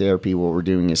the IV therapy, what we're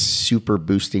doing is super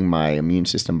boosting my immune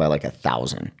system by like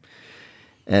 1,000.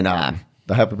 And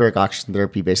the hyperbaric oxygen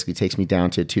therapy basically takes me down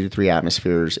to 2 to 3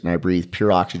 atmospheres, and I breathe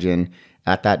pure oxygen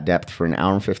at that depth for an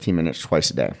hour and 15 minutes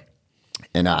twice a day.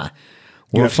 And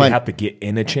you actually have to get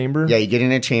in a chamber? Yeah, you get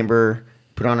in a chamber,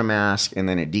 put on a mask, and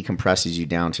then it decompresses you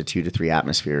down to 2 to 3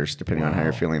 atmospheres, depending on how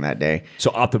you're feeling that day.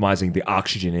 So optimizing the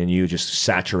oxygen in you, just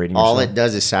saturating yourself? All it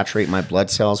does is saturate my blood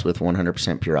cells with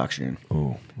 100% pure oxygen.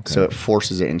 Oh, okay. So it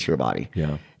forces it into your body.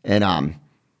 Yeah. And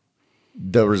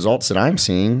the results that I'm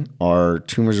seeing are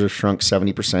tumors have shrunk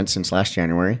 70% since last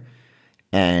January,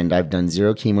 and I've done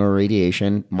 0 chemo or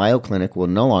radiation. Mayo Clinic will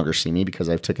no longer see me because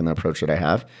I've taken the approach that I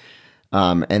have.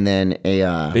 And then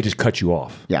they just cut you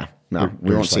off. Yeah. No,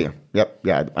 we won't see him. Yep.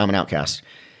 Yeah. I'm an outcast.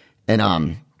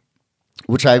 And,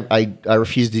 which I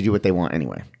refuse to do what they want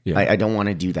anyway. Yeah. I don't want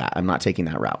to do that. I'm not taking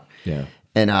that route. Yeah.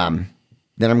 And,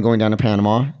 then I'm going down to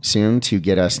Panama soon to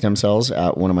get stem cells.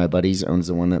 One of my buddies owns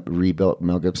the one that rebuilt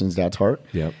Mel Gibson's dad's heart.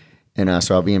 Yep. And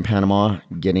so I'll be in Panama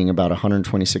getting about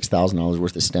 $126,000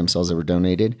 worth of stem cells that were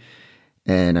donated.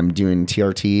 And I'm doing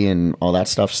TRT and all that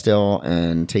stuff still,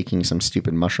 and taking some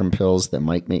stupid mushroom pills that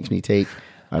Mike makes me take.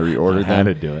 I reordered them. How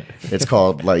to do it. It's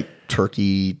called like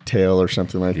turkey tail or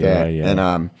something like that. Yeah.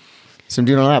 And so I'm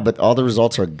doing all that, but all the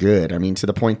results are good. I mean, to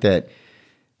the point that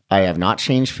I have not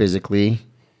changed physically.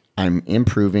 I'm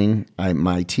improving.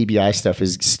 My TBI stuff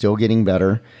is still getting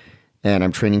better, and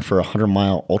I'm training for a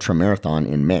 100-mile ultra marathon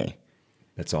in May.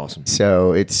 That's awesome.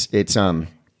 So it's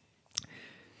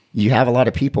you have a lot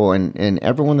of people, and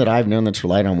everyone that I've known that's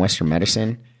relied on Western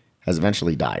medicine has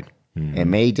eventually died. Mm-hmm. It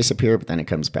may disappear, but then it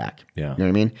comes back. Yeah. You know what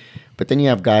I mean? But then you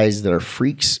have guys that are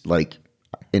freaks, like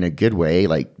in a good way,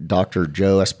 like Dr.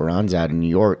 Joe Esperanza out in New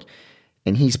York,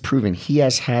 and he's proven he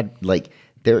has had like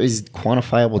there is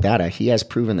quantifiable data. He has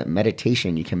proven that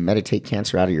meditation, you can meditate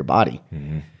cancer out of your body.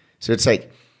 Mm-hmm. So it's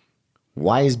like,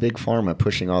 why is Big Pharma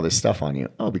pushing all this stuff on you?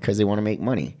 Oh, because they want to make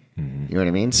money. Mm-hmm. You know what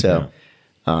I mean? So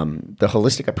the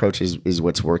holistic approach is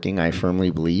what's working. I firmly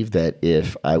believe that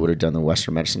if I would have done the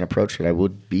Western medicine approach, that I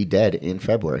would be dead in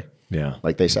February. Yeah.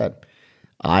 Like they said.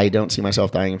 I don't see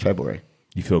myself dying in February.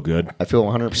 You feel good? I feel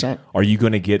 100%. Are you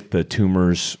going to get the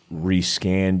tumors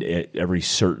rescanned at every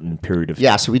certain period of time?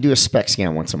 Yeah, so we do a SPECT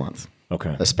scan once a month.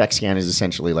 Okay. A SPECT scan is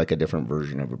essentially like a different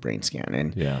version of a brain scan,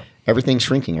 and Yeah. everything's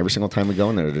shrinking every single time we go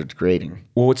in there. They're degrading.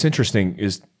 Well, what's interesting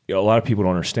is a lot of people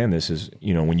don't understand this is,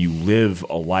 when you live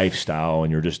a lifestyle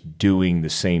and you're just doing the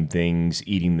same things,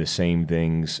 eating the same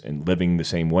things, and living the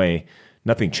same way,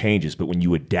 nothing changes. But when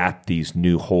you adapt these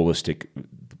new holistic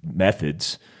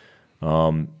methods,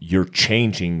 you're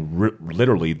changing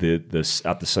literally the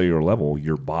at the cellular level,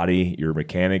 your body, your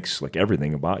mechanics, like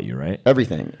everything about you, right?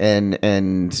 Everything.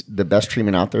 And the best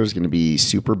treatment out there is going to be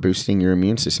super boosting your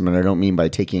immune system. And I don't mean by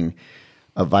taking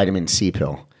a vitamin C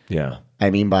pill. Yeah. I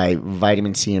mean by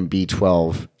vitamin C and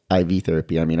B12 IV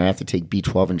therapy. I mean, I have to take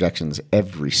B12 injections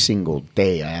every single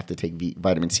day. I have to take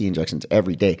vitamin C injections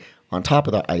every day on top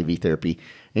of the IV therapy.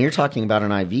 And you're talking about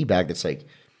an IV bag that's like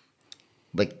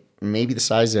maybe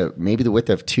the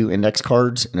width of 2 index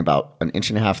cards and about 1.5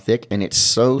 inches thick. And it's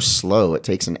so slow. It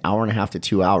takes 1.5 hours to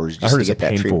 2 hours just to get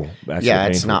that treatment. Yeah,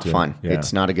 it's not fun. Yeah.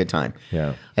 It's not a good time.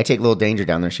 Yeah. I take Little Danger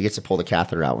down there. She gets to pull the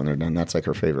catheter out when they're done. That's like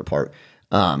her favorite part.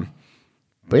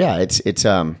 But yeah, it's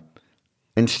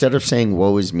instead of saying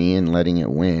woe is me and letting it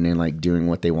win and like doing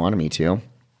what they wanted me to,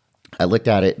 I looked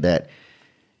at it that,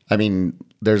 I mean,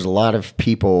 there's a lot of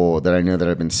people that I know that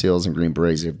have been SEALs and Green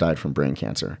Berets that have died from brain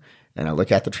cancer. And I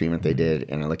look at the treatment they did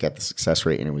and I look at the success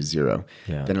rate and it was 0.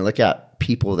 Yeah. Then I look at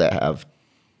people that have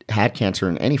had cancer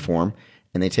in any form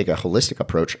and they take a holistic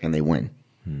approach and they win.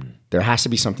 There has to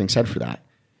be something said for that.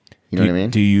 You know what I mean?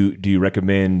 Do you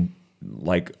recommend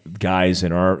like guys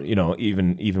in our,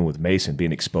 even with Mason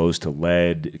being exposed to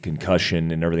lead, concussion,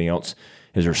 and everything else?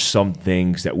 Is there some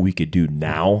things that we could do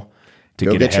now to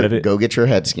get ahead of it? Go get your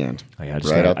head scanned.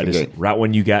 Right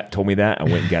when you told me that, I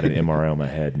went and got an MRI on my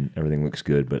head, and everything looks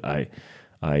good. But I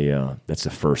that's the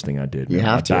first thing I did.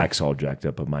 My back's all jacked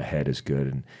up, but my head is good,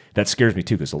 and that scares me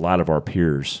too because a lot of our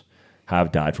peers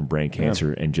have died from brain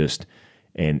cancer,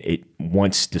 and it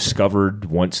once discovered,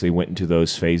 once they went into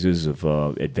those phases of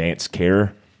advanced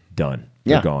care, done.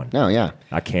 They're gone. No, yeah.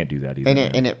 I can't do that either.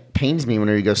 And it pains me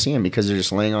whenever you go see them because they're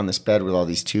just laying on this bed with all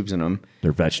these tubes in them.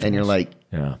 They're vegetables. And you're like,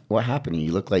 yeah. What happened?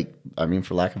 You look like, I mean,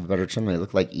 for lack of a better term, they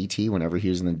look like E.T. whenever he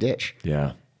was in the ditch.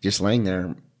 Yeah. Just laying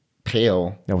there,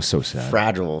 pale. That was so sad.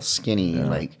 Fragile, skinny,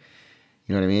 like,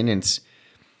 you know what I mean?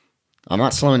 I'm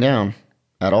not slowing down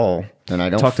at all. And I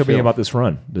don't Talk to me about this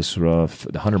run, the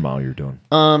 100-mile you're doing.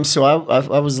 So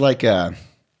I was like, I've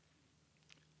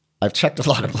checked a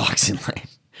lot of blocks in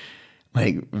life.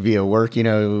 Like via work, in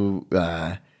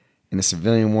the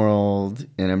civilian world,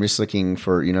 and I'm just looking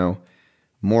for,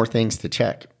 more things to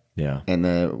check. Yeah. And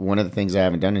one of the things I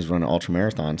haven't done is run an ultra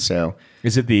marathon. So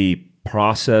is it the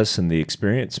process and the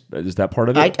experience? Is that part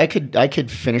of it? I could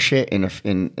finish it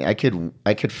I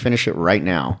could finish it right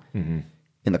now in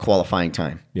the qualifying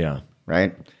time. Yeah.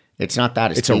 Right. It's not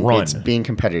that. It's a run. It's being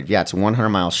competitive. Yeah. It's 100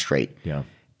 miles straight. Yeah.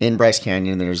 In Bryce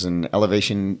Canyon, there's an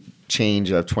elevation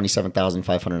change of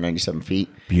 27,597 feet.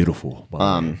 Beautiful.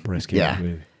 Bryce Canyon. Yeah.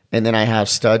 Baby. And then I have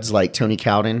studs like Tony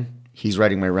Cowden. He's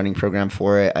writing my running program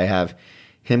for it. I have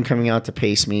him coming out to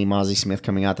pace me. Mozzie Smith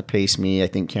coming out to pace me. I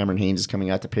think Cameron Haynes is coming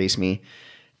out to pace me.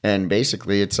 And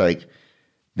basically, it's like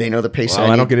they know the pace.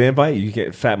 Well, I don't get an invite. You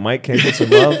get Fat Mike. Can get some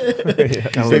love.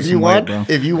 If you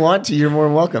want to, you're more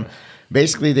than welcome.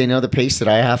 Basically, they know the pace that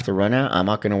I have to run at. I'm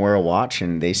not going to wear a watch,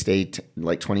 and they stay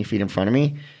like 20 feet in front of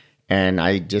me, and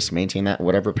I just maintain that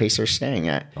whatever pace they're staying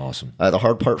at. Awesome. The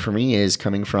hard part for me is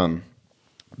coming from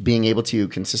being able to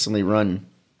consistently run,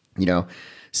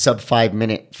 sub 5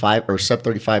 minute 5 or sub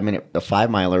 35 minute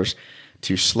 5-milers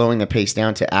to slowing the pace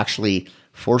down to actually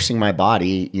forcing my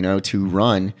body, to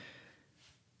run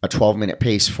a 12-minute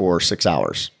pace for 6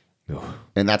 hours. Ugh.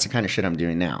 And that's the kind of shit I'm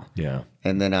doing now. Yeah.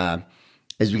 And then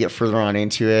as we get further on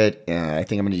into it, I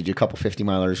think I'm going to do a couple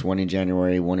 50-milers, one in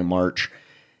January, one in March.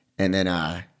 And then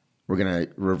we're going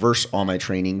to reverse all my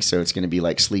training. So it's going to be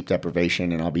like sleep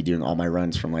deprivation, and I'll be doing all my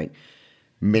runs from like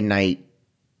midnight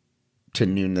to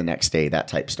noon the next day, that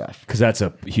type stuff. Because that's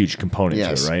a huge component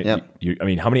to it, right?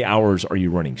 Yep. How many hours are you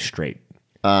running straight?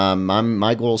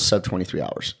 My goal is sub 23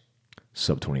 hours.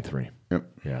 Sub 23. Yep.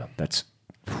 Yeah, that's,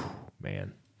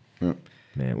 man. Yep.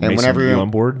 Man, And Mason, whenever you you're on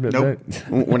board? Nope.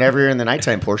 Whenever you're in the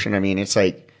nighttime portion, it's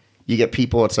like you get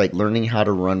people, it's like learning how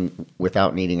to run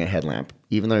without needing a headlamp.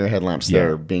 Even though your headlamp's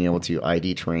there, being able to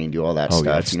ID terrain, do all that stuff.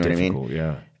 That's you know difficult, what I mean?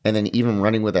 Yeah. And then even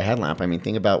running with a headlamp,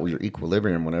 think about your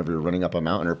equilibrium whenever you're running up a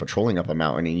mountain or patrolling up a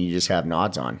mountain and you just have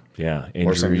nods on. Yeah.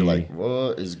 Or something you're like,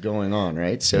 what is going on,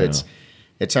 right? So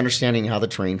it's understanding how the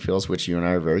terrain feels, which you and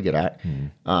I are very good at,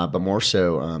 but more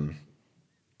so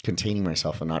containing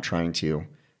myself and not trying to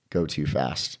go too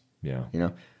fast. Yeah.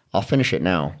 I'll finish it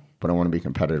now, but I want to be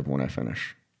competitive when I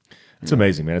finish. It's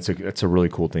amazing, man. It's a really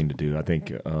cool thing to do. I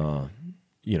think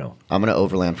you know, I'm gonna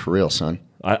overland for real, son.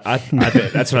 I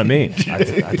that's what I mean. I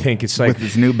think it's like with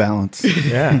his New Balance.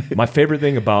 yeah. My favorite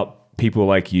thing about people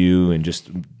like you and just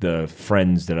the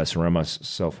friends that I surround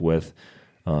myself with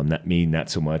that mean that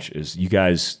so much is you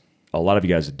guys. A lot of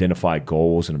you guys identify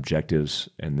goals and objectives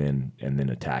and then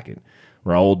attack it.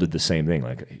 Raul did the same thing.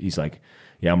 Like he's like,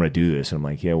 yeah, I'm going to do this. And I'm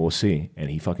like, yeah, we'll see. And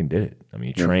he fucking did it. I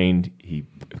mean, he trained, he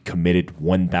committed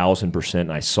 1,000%.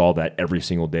 And I saw that every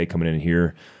single day coming in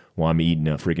here while I'm eating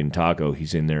a freaking taco.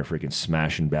 He's in there freaking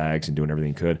smashing bags and doing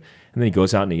everything he could. And then he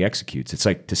goes out and he executes. It's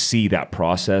like to see that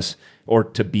process or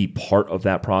to be part of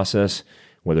that process,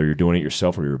 whether you're doing it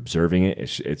yourself or you're observing it,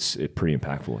 it's pretty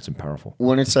impactful. It's powerful.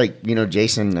 When it's like,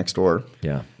 Jason next door,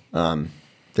 Yeah.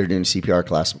 they're doing CPR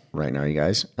class right now, you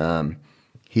guys.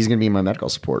 He's going to be my medical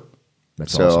support.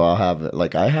 That's so awesome.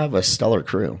 I have a stellar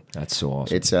crew. That's so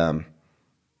awesome. It's yeah.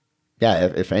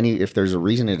 If there's a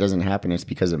reason it doesn't happen, it's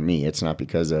because of me. It's not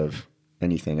because of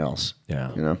anything else.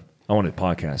 Yeah. I want a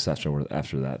podcast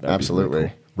after that. That'd Absolutely. be really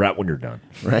cool. Right when you're done.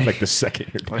 Right. Like the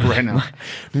second you're done. Like right now.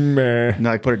 Meh.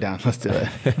 No, like put it down. Let's do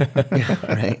it.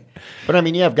 Right. But I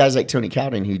mean, you have guys like Tony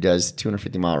Cowden who does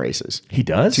 250-mile races. He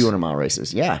does? 200-mile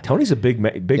races. Yeah. Tony's a big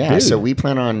Yeah. dude. So we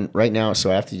plan on right now. So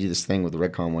I have to do this thing with the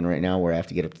Redcon one right now where I have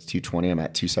to get up to 220. I'm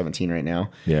at 217 right now.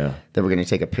 Yeah. Then we're going to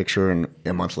take a picture and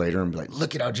a month later and be like,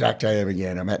 look at how jacked I am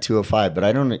again. I'm at 205, but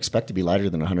I don't expect to be lighter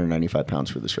than 195 pounds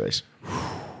for this race.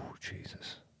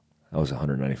 Jesus. I was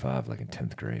 195 like in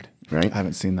 10th grade. Right. I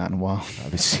haven't seen that in a while. I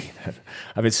haven't seen that.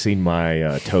 I haven't seen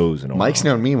my toes in a Mike's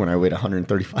while. known me when I weighed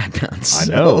 135 pounds.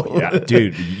 I know. Yeah,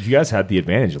 dude, you guys had the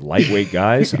advantage. Lightweight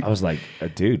guys. I was like,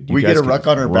 dude, you We guys get a can ruck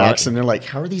on our run. backs and they're like,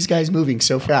 how are these guys moving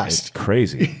so It's fast?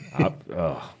 crazy.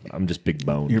 I'm just big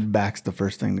boned. Your back's the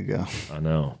first thing to go. I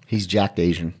know. He's jacked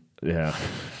Asian. Yeah,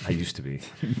 I used to be.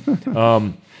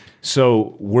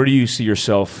 So where do you see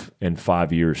yourself in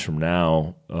 5 years from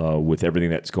now with everything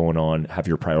that's going on? Have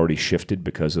your priorities shifted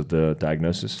because of the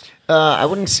diagnosis? I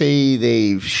wouldn't say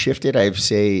they've shifted. I'd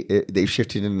say they've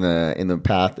shifted in the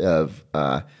path of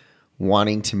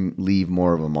wanting to leave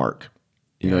more of a mark.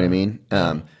 You know what I mean?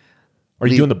 Are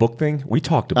you doing the book thing? We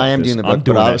talked about I am this. doing the I'm book, but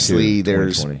doing that too obviously in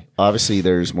 2020.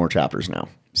 there's more chapters now.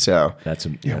 So That's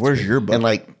Where's your book? and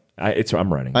like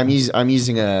I'm writing. I'm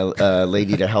using a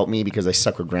lady to help me because I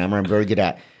suck with grammar. I'm very good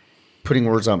at putting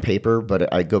words on paper,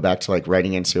 but I go back to like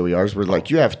writing NCOERs where like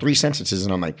you have 3 sentences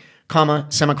and I'm like comma,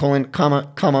 semicolon,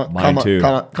 comma, comma, Mine comma, too.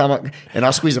 comma, and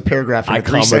I'll squeeze a paragraph into I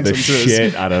 3 comma the sentences.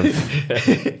 shit out of.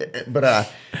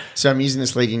 But so I'm using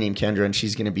this lady named Kendra, and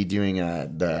she's going to be doing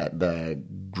the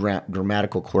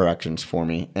grammatical corrections for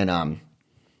me. And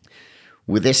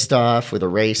with this stuff, with a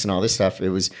race and all this stuff, I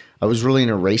was really in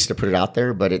a race to put it out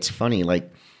there. But it's funny, like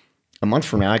a month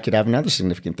from now, I could have another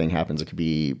significant thing happens. It could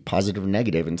be positive or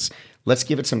negative, and let's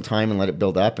give it some time and let it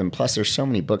build up. And plus, there's so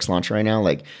many books launching right now,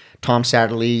 like Tom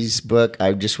Satterley's book.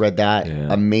 I just read that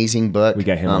amazing book. We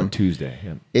got him on Tuesday.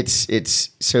 Yeah.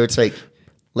 It's like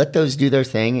let those do their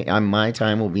thing. My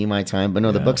time will be my time. But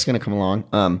no, the book's going to come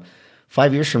along.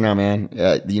 5 years from now, man,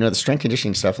 the strength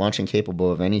conditioning stuff, launching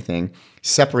capable of anything,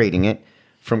 separating it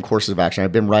from courses of action.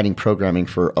 I've been writing programming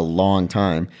for a long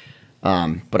time,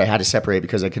 but I had to separate it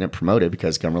because I couldn't promote it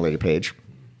because gun-related page.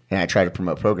 And I tried to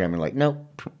promote programming, like, no,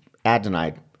 ad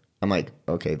denied. I'm like,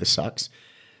 okay, this sucks.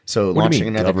 So What do launching you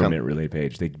mean another government-related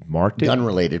page? They marked it?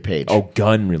 gun-related page. Oh,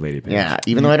 gun-related page. Yeah,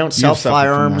 even though I don't sell You've suffered from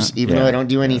firearms, that. even though I don't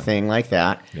do anything like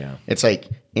that, Yeah. it's like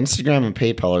Instagram and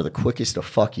PayPal are the quickest to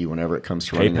fuck you whenever it comes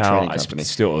to running a training PayPal company.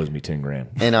 still owes me $10,000.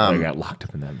 And, I got locked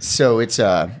up in that. So it's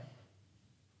the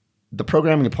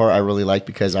programming part I really like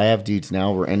because I have dudes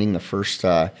now. We're ending the first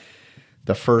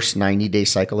 90-day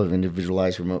cycle of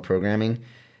individualized remote programming,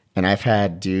 and I've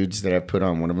had dudes that I've put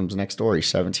on. One of them's next door. He's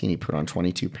 17. He put on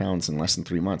 22 pounds in less than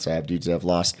 3 months. I have dudes that have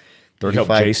lost 35. You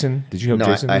helped Jason? Did you help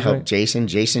Jason? I lose weight? helped Jason.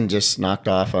 Jason just knocked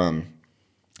off.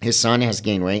 His son has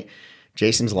gained weight.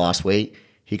 Jason's lost weight.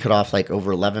 He cut off like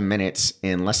over 11 minutes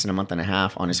in less than a month and a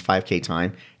half on his 5K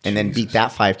time, and then beat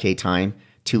that 5K time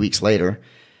 2 weeks later.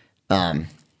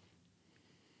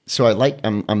 So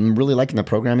I'm really liking the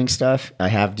programming stuff. I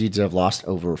have dudes that have lost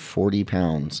over 40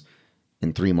 pounds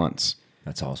in 3 months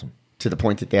That's awesome. to the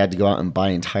point that they had to go out and buy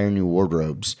entire new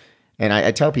wardrobes. And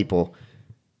I tell people,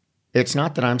 it's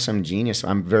not that I'm some genius.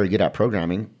 I'm very good at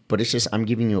programming, but it's just I'm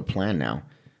giving you a plan now.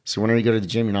 So whenever you go to the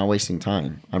gym, you're not wasting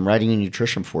time. I'm writing a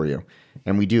nutrition for you,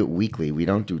 and we do it weekly.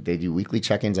 They do weekly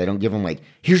check-ins. I don't give them like,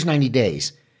 here's 90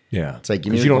 days. Yeah. It's like,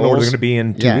 give me you the don't know where they're goals. going to be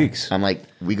in 2 weeks. I'm like,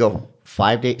 we go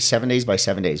 5 days, 7 days by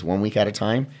 7 days, 1 week at a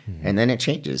time, and then it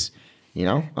changes. You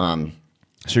know,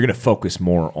 So you're going to focus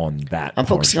more on that. I'm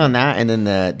focusing on that, and then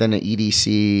the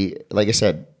EDC. Like I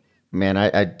said, man,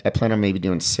 I plan on maybe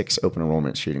doing 6 open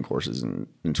enrollment shooting courses in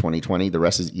 2020. The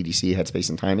rest is EDC, headspace,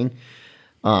 and timing.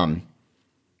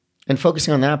 And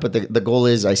focusing on that, but the goal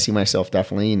is I see myself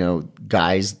definitely,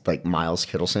 guys like Miles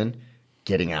Kittleson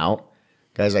getting out,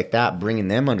 guys like that, bringing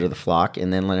them under the flock,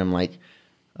 and then letting them like,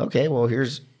 okay, well, here,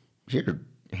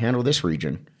 handle this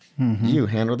region. Mm-hmm. You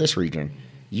handle this region.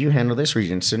 You handle this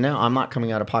region. So now I'm not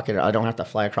coming out of pocket. I don't have to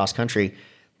fly across country.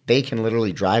 They can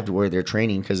literally drive to where they're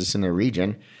training because it's in their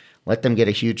region. Let them get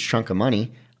a huge chunk of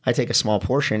money. I take a small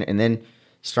portion and then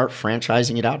start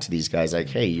franchising it out to these guys. Like,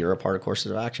 hey, you're a part of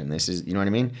Courses of Action. This is, you know what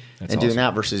I mean? That's and doing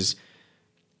that versus,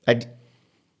 I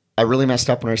really messed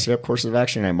up when I set up Courses of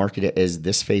Action and I market it as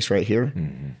this face right here.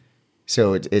 Mm-hmm.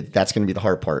 So that's going to be the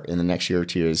hard part in the next year or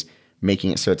two is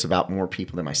making it so it's about more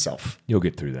people than myself. You'll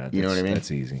get through that. You know what I mean?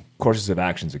 That's easy. Courses of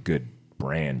Action's a good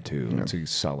brand too. It's a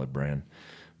solid brand.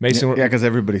 Mason, Yeah, because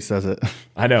everybody says it.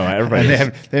 I know everybody.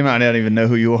 And they might not even know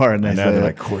who you are, and I they know say they're it.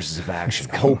 like Courses of Action.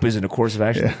 Hope isn't a course of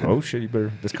action. Yeah. Oh shit! You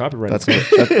better. That's copyright.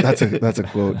 That's a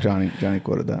quote. Johnny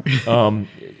quoted that.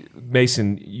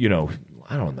 Mason,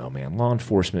 I don't know, man. Law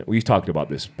enforcement. We've talked about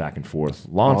this back and forth.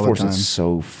 Law All the enforcement's time.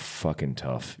 so fucking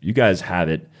tough. You guys have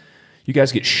it. You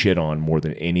guys get shit on more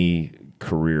than any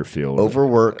career field.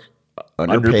 Overwork,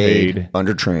 underpaid,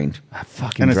 undertrained.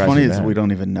 Fucking And it's drives funny me is mad. we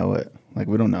don't even know it. Like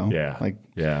we don't know. Yeah. Like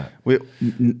Yeah.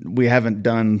 we haven't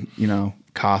done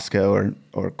Costco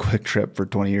or Quick Trip for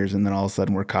 20 years, and then all of a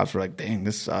sudden we're cops. We're like, dang,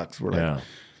 this sucks. We're Yeah. like,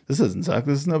 this doesn't suck.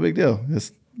 This is no big deal.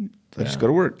 Let's just go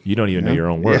to work. You don't even know your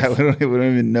own worth. Yeah, we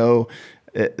don't even know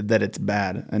that it's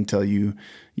bad until you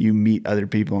meet other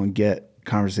people and get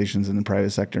conversations in the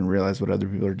private sector and realize what other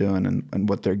people are doing and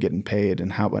what they're getting paid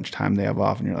and how much time they have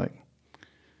off. And you're like,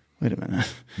 wait a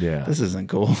minute. Yeah. This isn't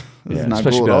cool. This Yeah. is not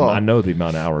Especially cool at all. I know the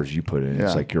amount of hours you put in. It's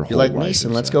Yeah. like your whole You're like, life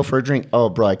Mason, is let's that. go for a drink. Oh,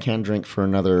 bro, I can't drink for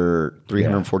another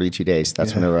 342 days.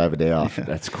 That's whenever I have a day off.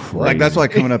 That's crazy. Like that's why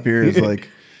coming up here is like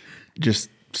just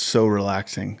so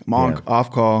relaxing. I'm on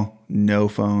off call, no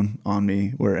phone on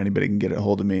me where anybody can get a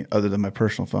hold of me other than my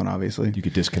personal phone, obviously. you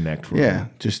could disconnect from Yeah,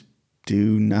 it. just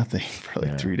do nothing for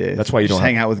like 3 days. That's why you just don't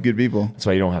hang out with good people. That's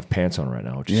why you don't have pants on right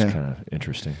now, which is Yeah. kind of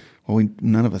interesting. Well,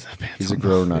 none of us have pants. He's a on.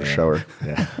 grower, not a shower.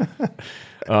 Yeah.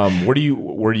 Where do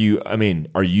you? I mean,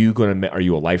 are you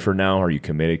a lifer now? Are you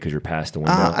committed because you're past the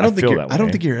window? I don't think feel you're. that way. I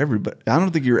don't think you're everybody. I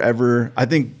don't think you're ever. I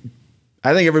think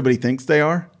everybody thinks they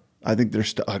are. I think they're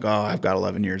still like, oh, I've got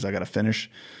 11 years. I got to finish.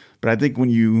 But I think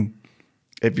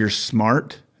if you're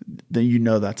smart, then you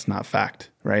know that's not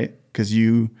fact, right? Because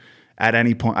at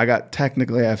any point, I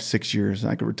have 6 years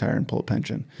and I could retire and pull a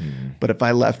pension. Mm-hmm. But if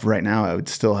I left right now, I would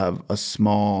still have a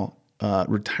small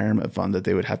retirement fund that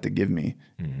they would have to give me.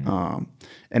 Mm-hmm.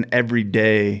 And every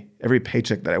day, every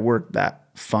paycheck that I work, that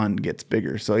fund gets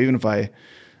bigger. So even if I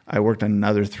worked on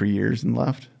another 3 years and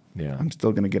left, I'm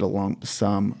still going to get a lump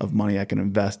sum of money I can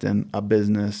invest in a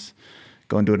business,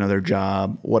 go into another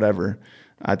job, whatever.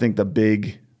 I think the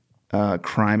big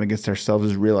crime against ourselves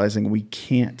is realizing we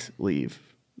can't leave.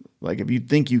 Like if you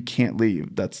think you can't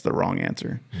leave, that's the wrong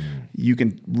answer. You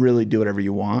can really do whatever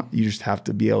you want. You just have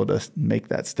to be able to make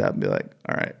that step and be like,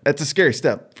 all right, it's a scary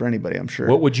step for anybody, I'm sure.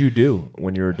 What would you do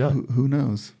when you're done? Who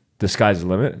knows? The sky's the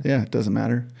limit. Yeah, it doesn't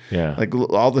matter. Yeah. Like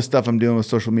all the stuff I'm doing with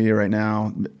social media right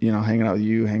now, hanging out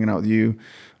with you,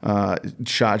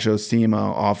 SHOT Show,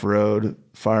 SEMA, off-road,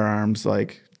 firearms,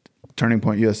 like Turning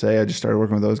Point USA. I just started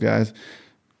working with those guys.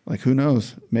 Like, who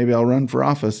knows? Maybe I'll run for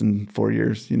office in 4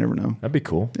 years. You never know. That'd be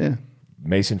cool. Yeah.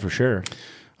 Mason for sure.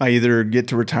 I either get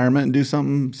to retirement and do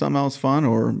something else fun,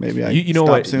 or maybe I You know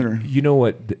stop what? sooner. You know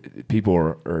what? People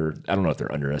are. I don't know if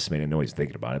they're underestimating. Nobody's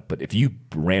thinking about it. But if you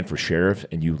ran for sheriff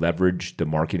and you leveraged the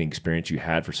marketing experience you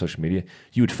had for social media,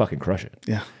 you would fucking crush it.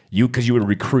 Yeah. Because you would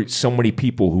recruit so many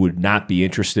people who would not be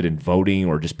interested in voting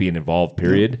or just being involved.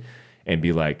 Period, and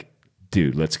be like,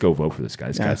 dude, let's go vote for this guy.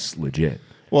 This guy's legit.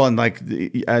 Well, and like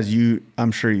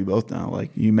I'm sure you both know, like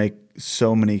you make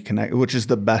so many which is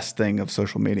the best thing of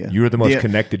social media. You're the most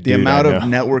connected The dude amount I of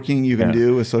know. networking you can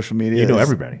do with social media, You know is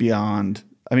everybody. beyond.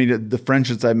 I mean, the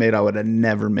friendships I made, I would have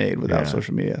never made without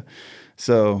social media.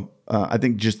 So I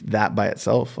think just that by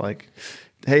itself, like,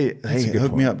 hey,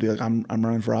 hook me up, dude. Like, I'm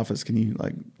running for office. Can you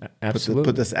like Absolutely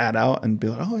put this ad out and be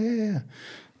like, oh yeah.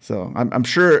 So I'm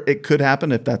sure it could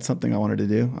happen if that's something I wanted to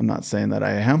do. I'm not saying that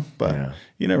I am, but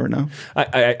you never know.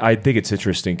 I think it's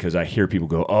interesting because I hear people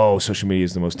go, "Oh, social media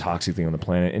is the most toxic thing on the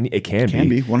planet," and it can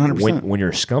be 100%. when you're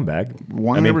a scumbag.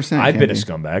 100%. I've been a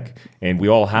scumbag, and we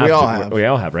all have. We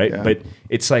all have, right? Yeah. But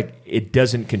it's like it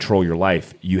doesn't control your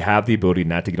life. You have the ability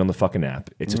not to get on the fucking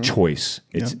app. It's a choice.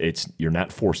 It's you're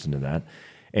not forced into that.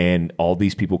 And all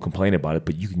these people complain about it,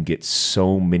 but you can get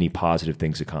so many positive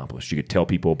things accomplished. You could tell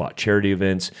people about charity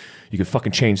events. You could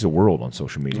fucking change the world on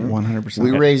social media. 100%.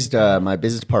 We raised my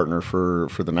business partner for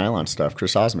the nylon stuff,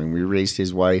 Chris Osmond. We raised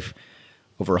his wife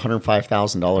over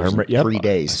 $105,000 in 3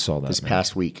 days. I saw that, this man.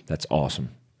 past week. That's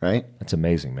awesome. Right? That's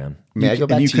amazing, man. May I go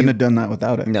back you to couldn't have done that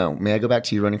without it. No. May I go back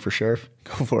to you running for sheriff?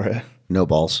 Go for it. No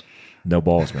balls. No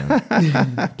balls, man.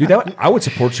 Dude, I would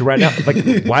support you right now.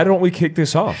 Like, why don't we kick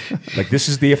this off? Like, this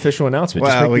is the official announcement.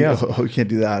 Just Wow, make me out. we can't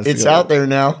do that. It's out there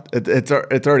now. It's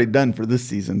already done for this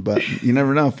season, but you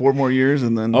never know. 4 more years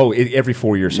and then Every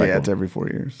 4-year cycle. yeah, it's every 4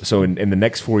 years. So in the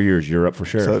next 4 years, you're up for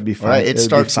sheriff. So it'd be All right, it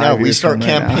starts now. We start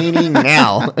campaigning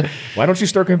now. Why don't you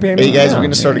start campaigning? Hey, guys, now? we're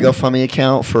going to start a GoFundMe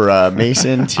account for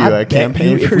Mason to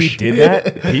campaign If for we did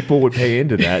that, people would pay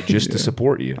into that just to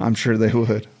support you. I'm sure they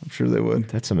would.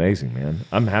 That's amazing, man.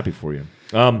 I'm happy for you.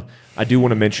 I do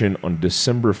want to mention on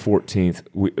December 14th,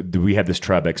 we had this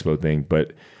Tribe Expo thing,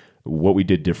 but what we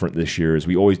did different this year is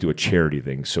we always do a charity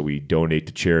thing. So we donate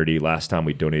to charity. Last time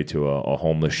we donated to a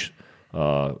homeless,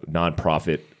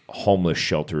 nonprofit homeless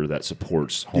shelter that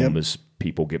supports homeless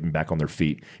people getting back on their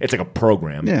feet. It's like a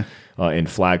program in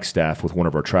Flagstaff with one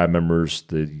of our tribe members.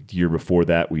 The year before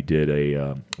that, we did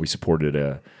we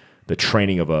supported the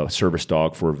training of a service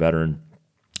dog for a veteran.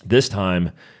 This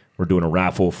time, we're doing a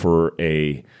raffle for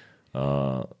a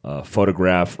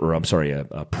photograph, or I'm sorry,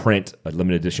 a print, a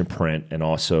limited edition print, and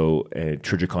also a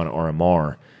Trijicon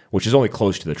RMR, which is only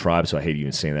close to the tribe, so I hate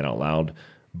even saying that out loud.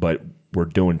 But we're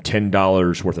doing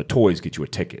 $10 worth of toys, get you a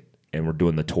ticket. And we're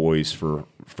doing the toys for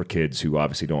kids who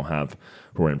obviously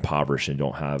who are impoverished and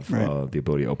don't have the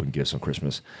ability to open gifts on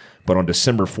Christmas. But on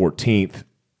December 14th,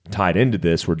 tied into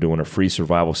this, we're doing a free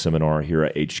survival seminar here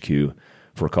at HQ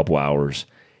for a couple hours.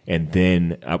 And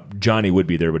then Johnny would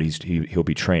be there, but he'll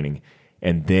be training.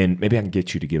 And then maybe I can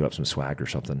get you to give up some swag or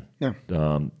something,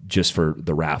 just for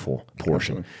the raffle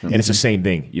portion. And it's the same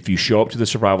thing. If you show up to the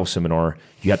survival seminar,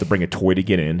 you have to bring a toy to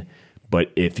get in.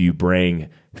 But if you bring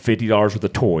 $50 worth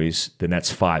of toys, then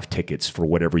that's 5 tickets for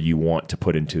whatever you want to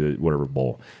put into whatever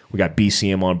bowl. We got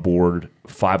BCM on board,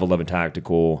 511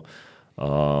 Tactical,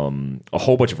 a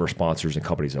whole bunch of our sponsors and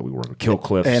companies that we work with. Kill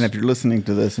Cliffs. And if you're listening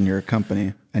to this and you're a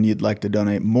company and you'd like to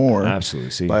donate more,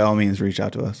 absolutely, by all means, reach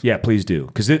out to us. Yeah, please do.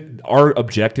 Because our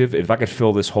objective, if I could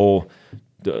fill this whole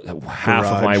half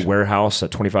of my warehouse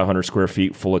at 2,500 square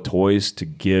feet full of toys to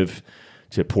give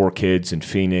to poor kids in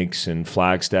Phoenix and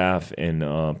Flagstaff and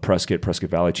Prescott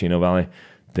Valley, Chino Valley,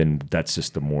 then that's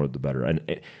just the more the better.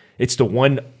 And it's the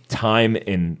one time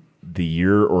in the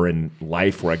year or in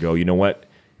life where I go, you know what?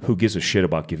 Who gives a shit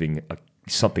about giving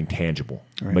something tangible,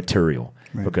 material?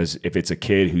 Right. Because if it's a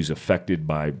kid who's affected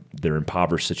by their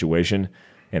impoverished situation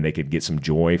and they could get some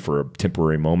joy for a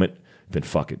temporary moment, then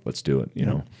fuck it, let's do it. You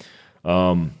know.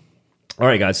 All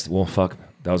right, guys. Well, fuck.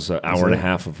 That was an hour and a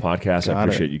half of podcast. I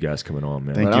appreciate you guys coming on,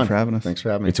 man. Thank you for having us. Thanks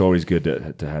for having me. It's always good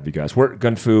to have you guys.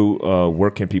 Gunfu, where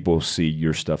can people see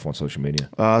your stuff on social media?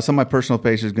 So my personal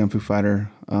page is Gunfu Fighter.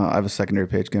 I have a secondary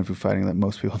page, Gunfu Fighting, that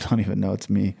most people don't even know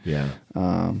it's me. Yeah.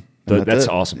 That's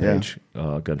awesome page,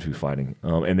 Gunfu Fighting.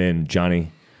 And then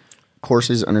Johnny?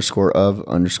 Courses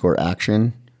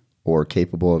 _of_action or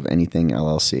capable of anything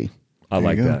LLC. I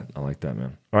like that. I like that,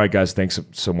 man. All right, guys. Thanks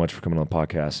so much for coming on the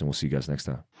podcast, and we'll see you guys next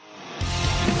time.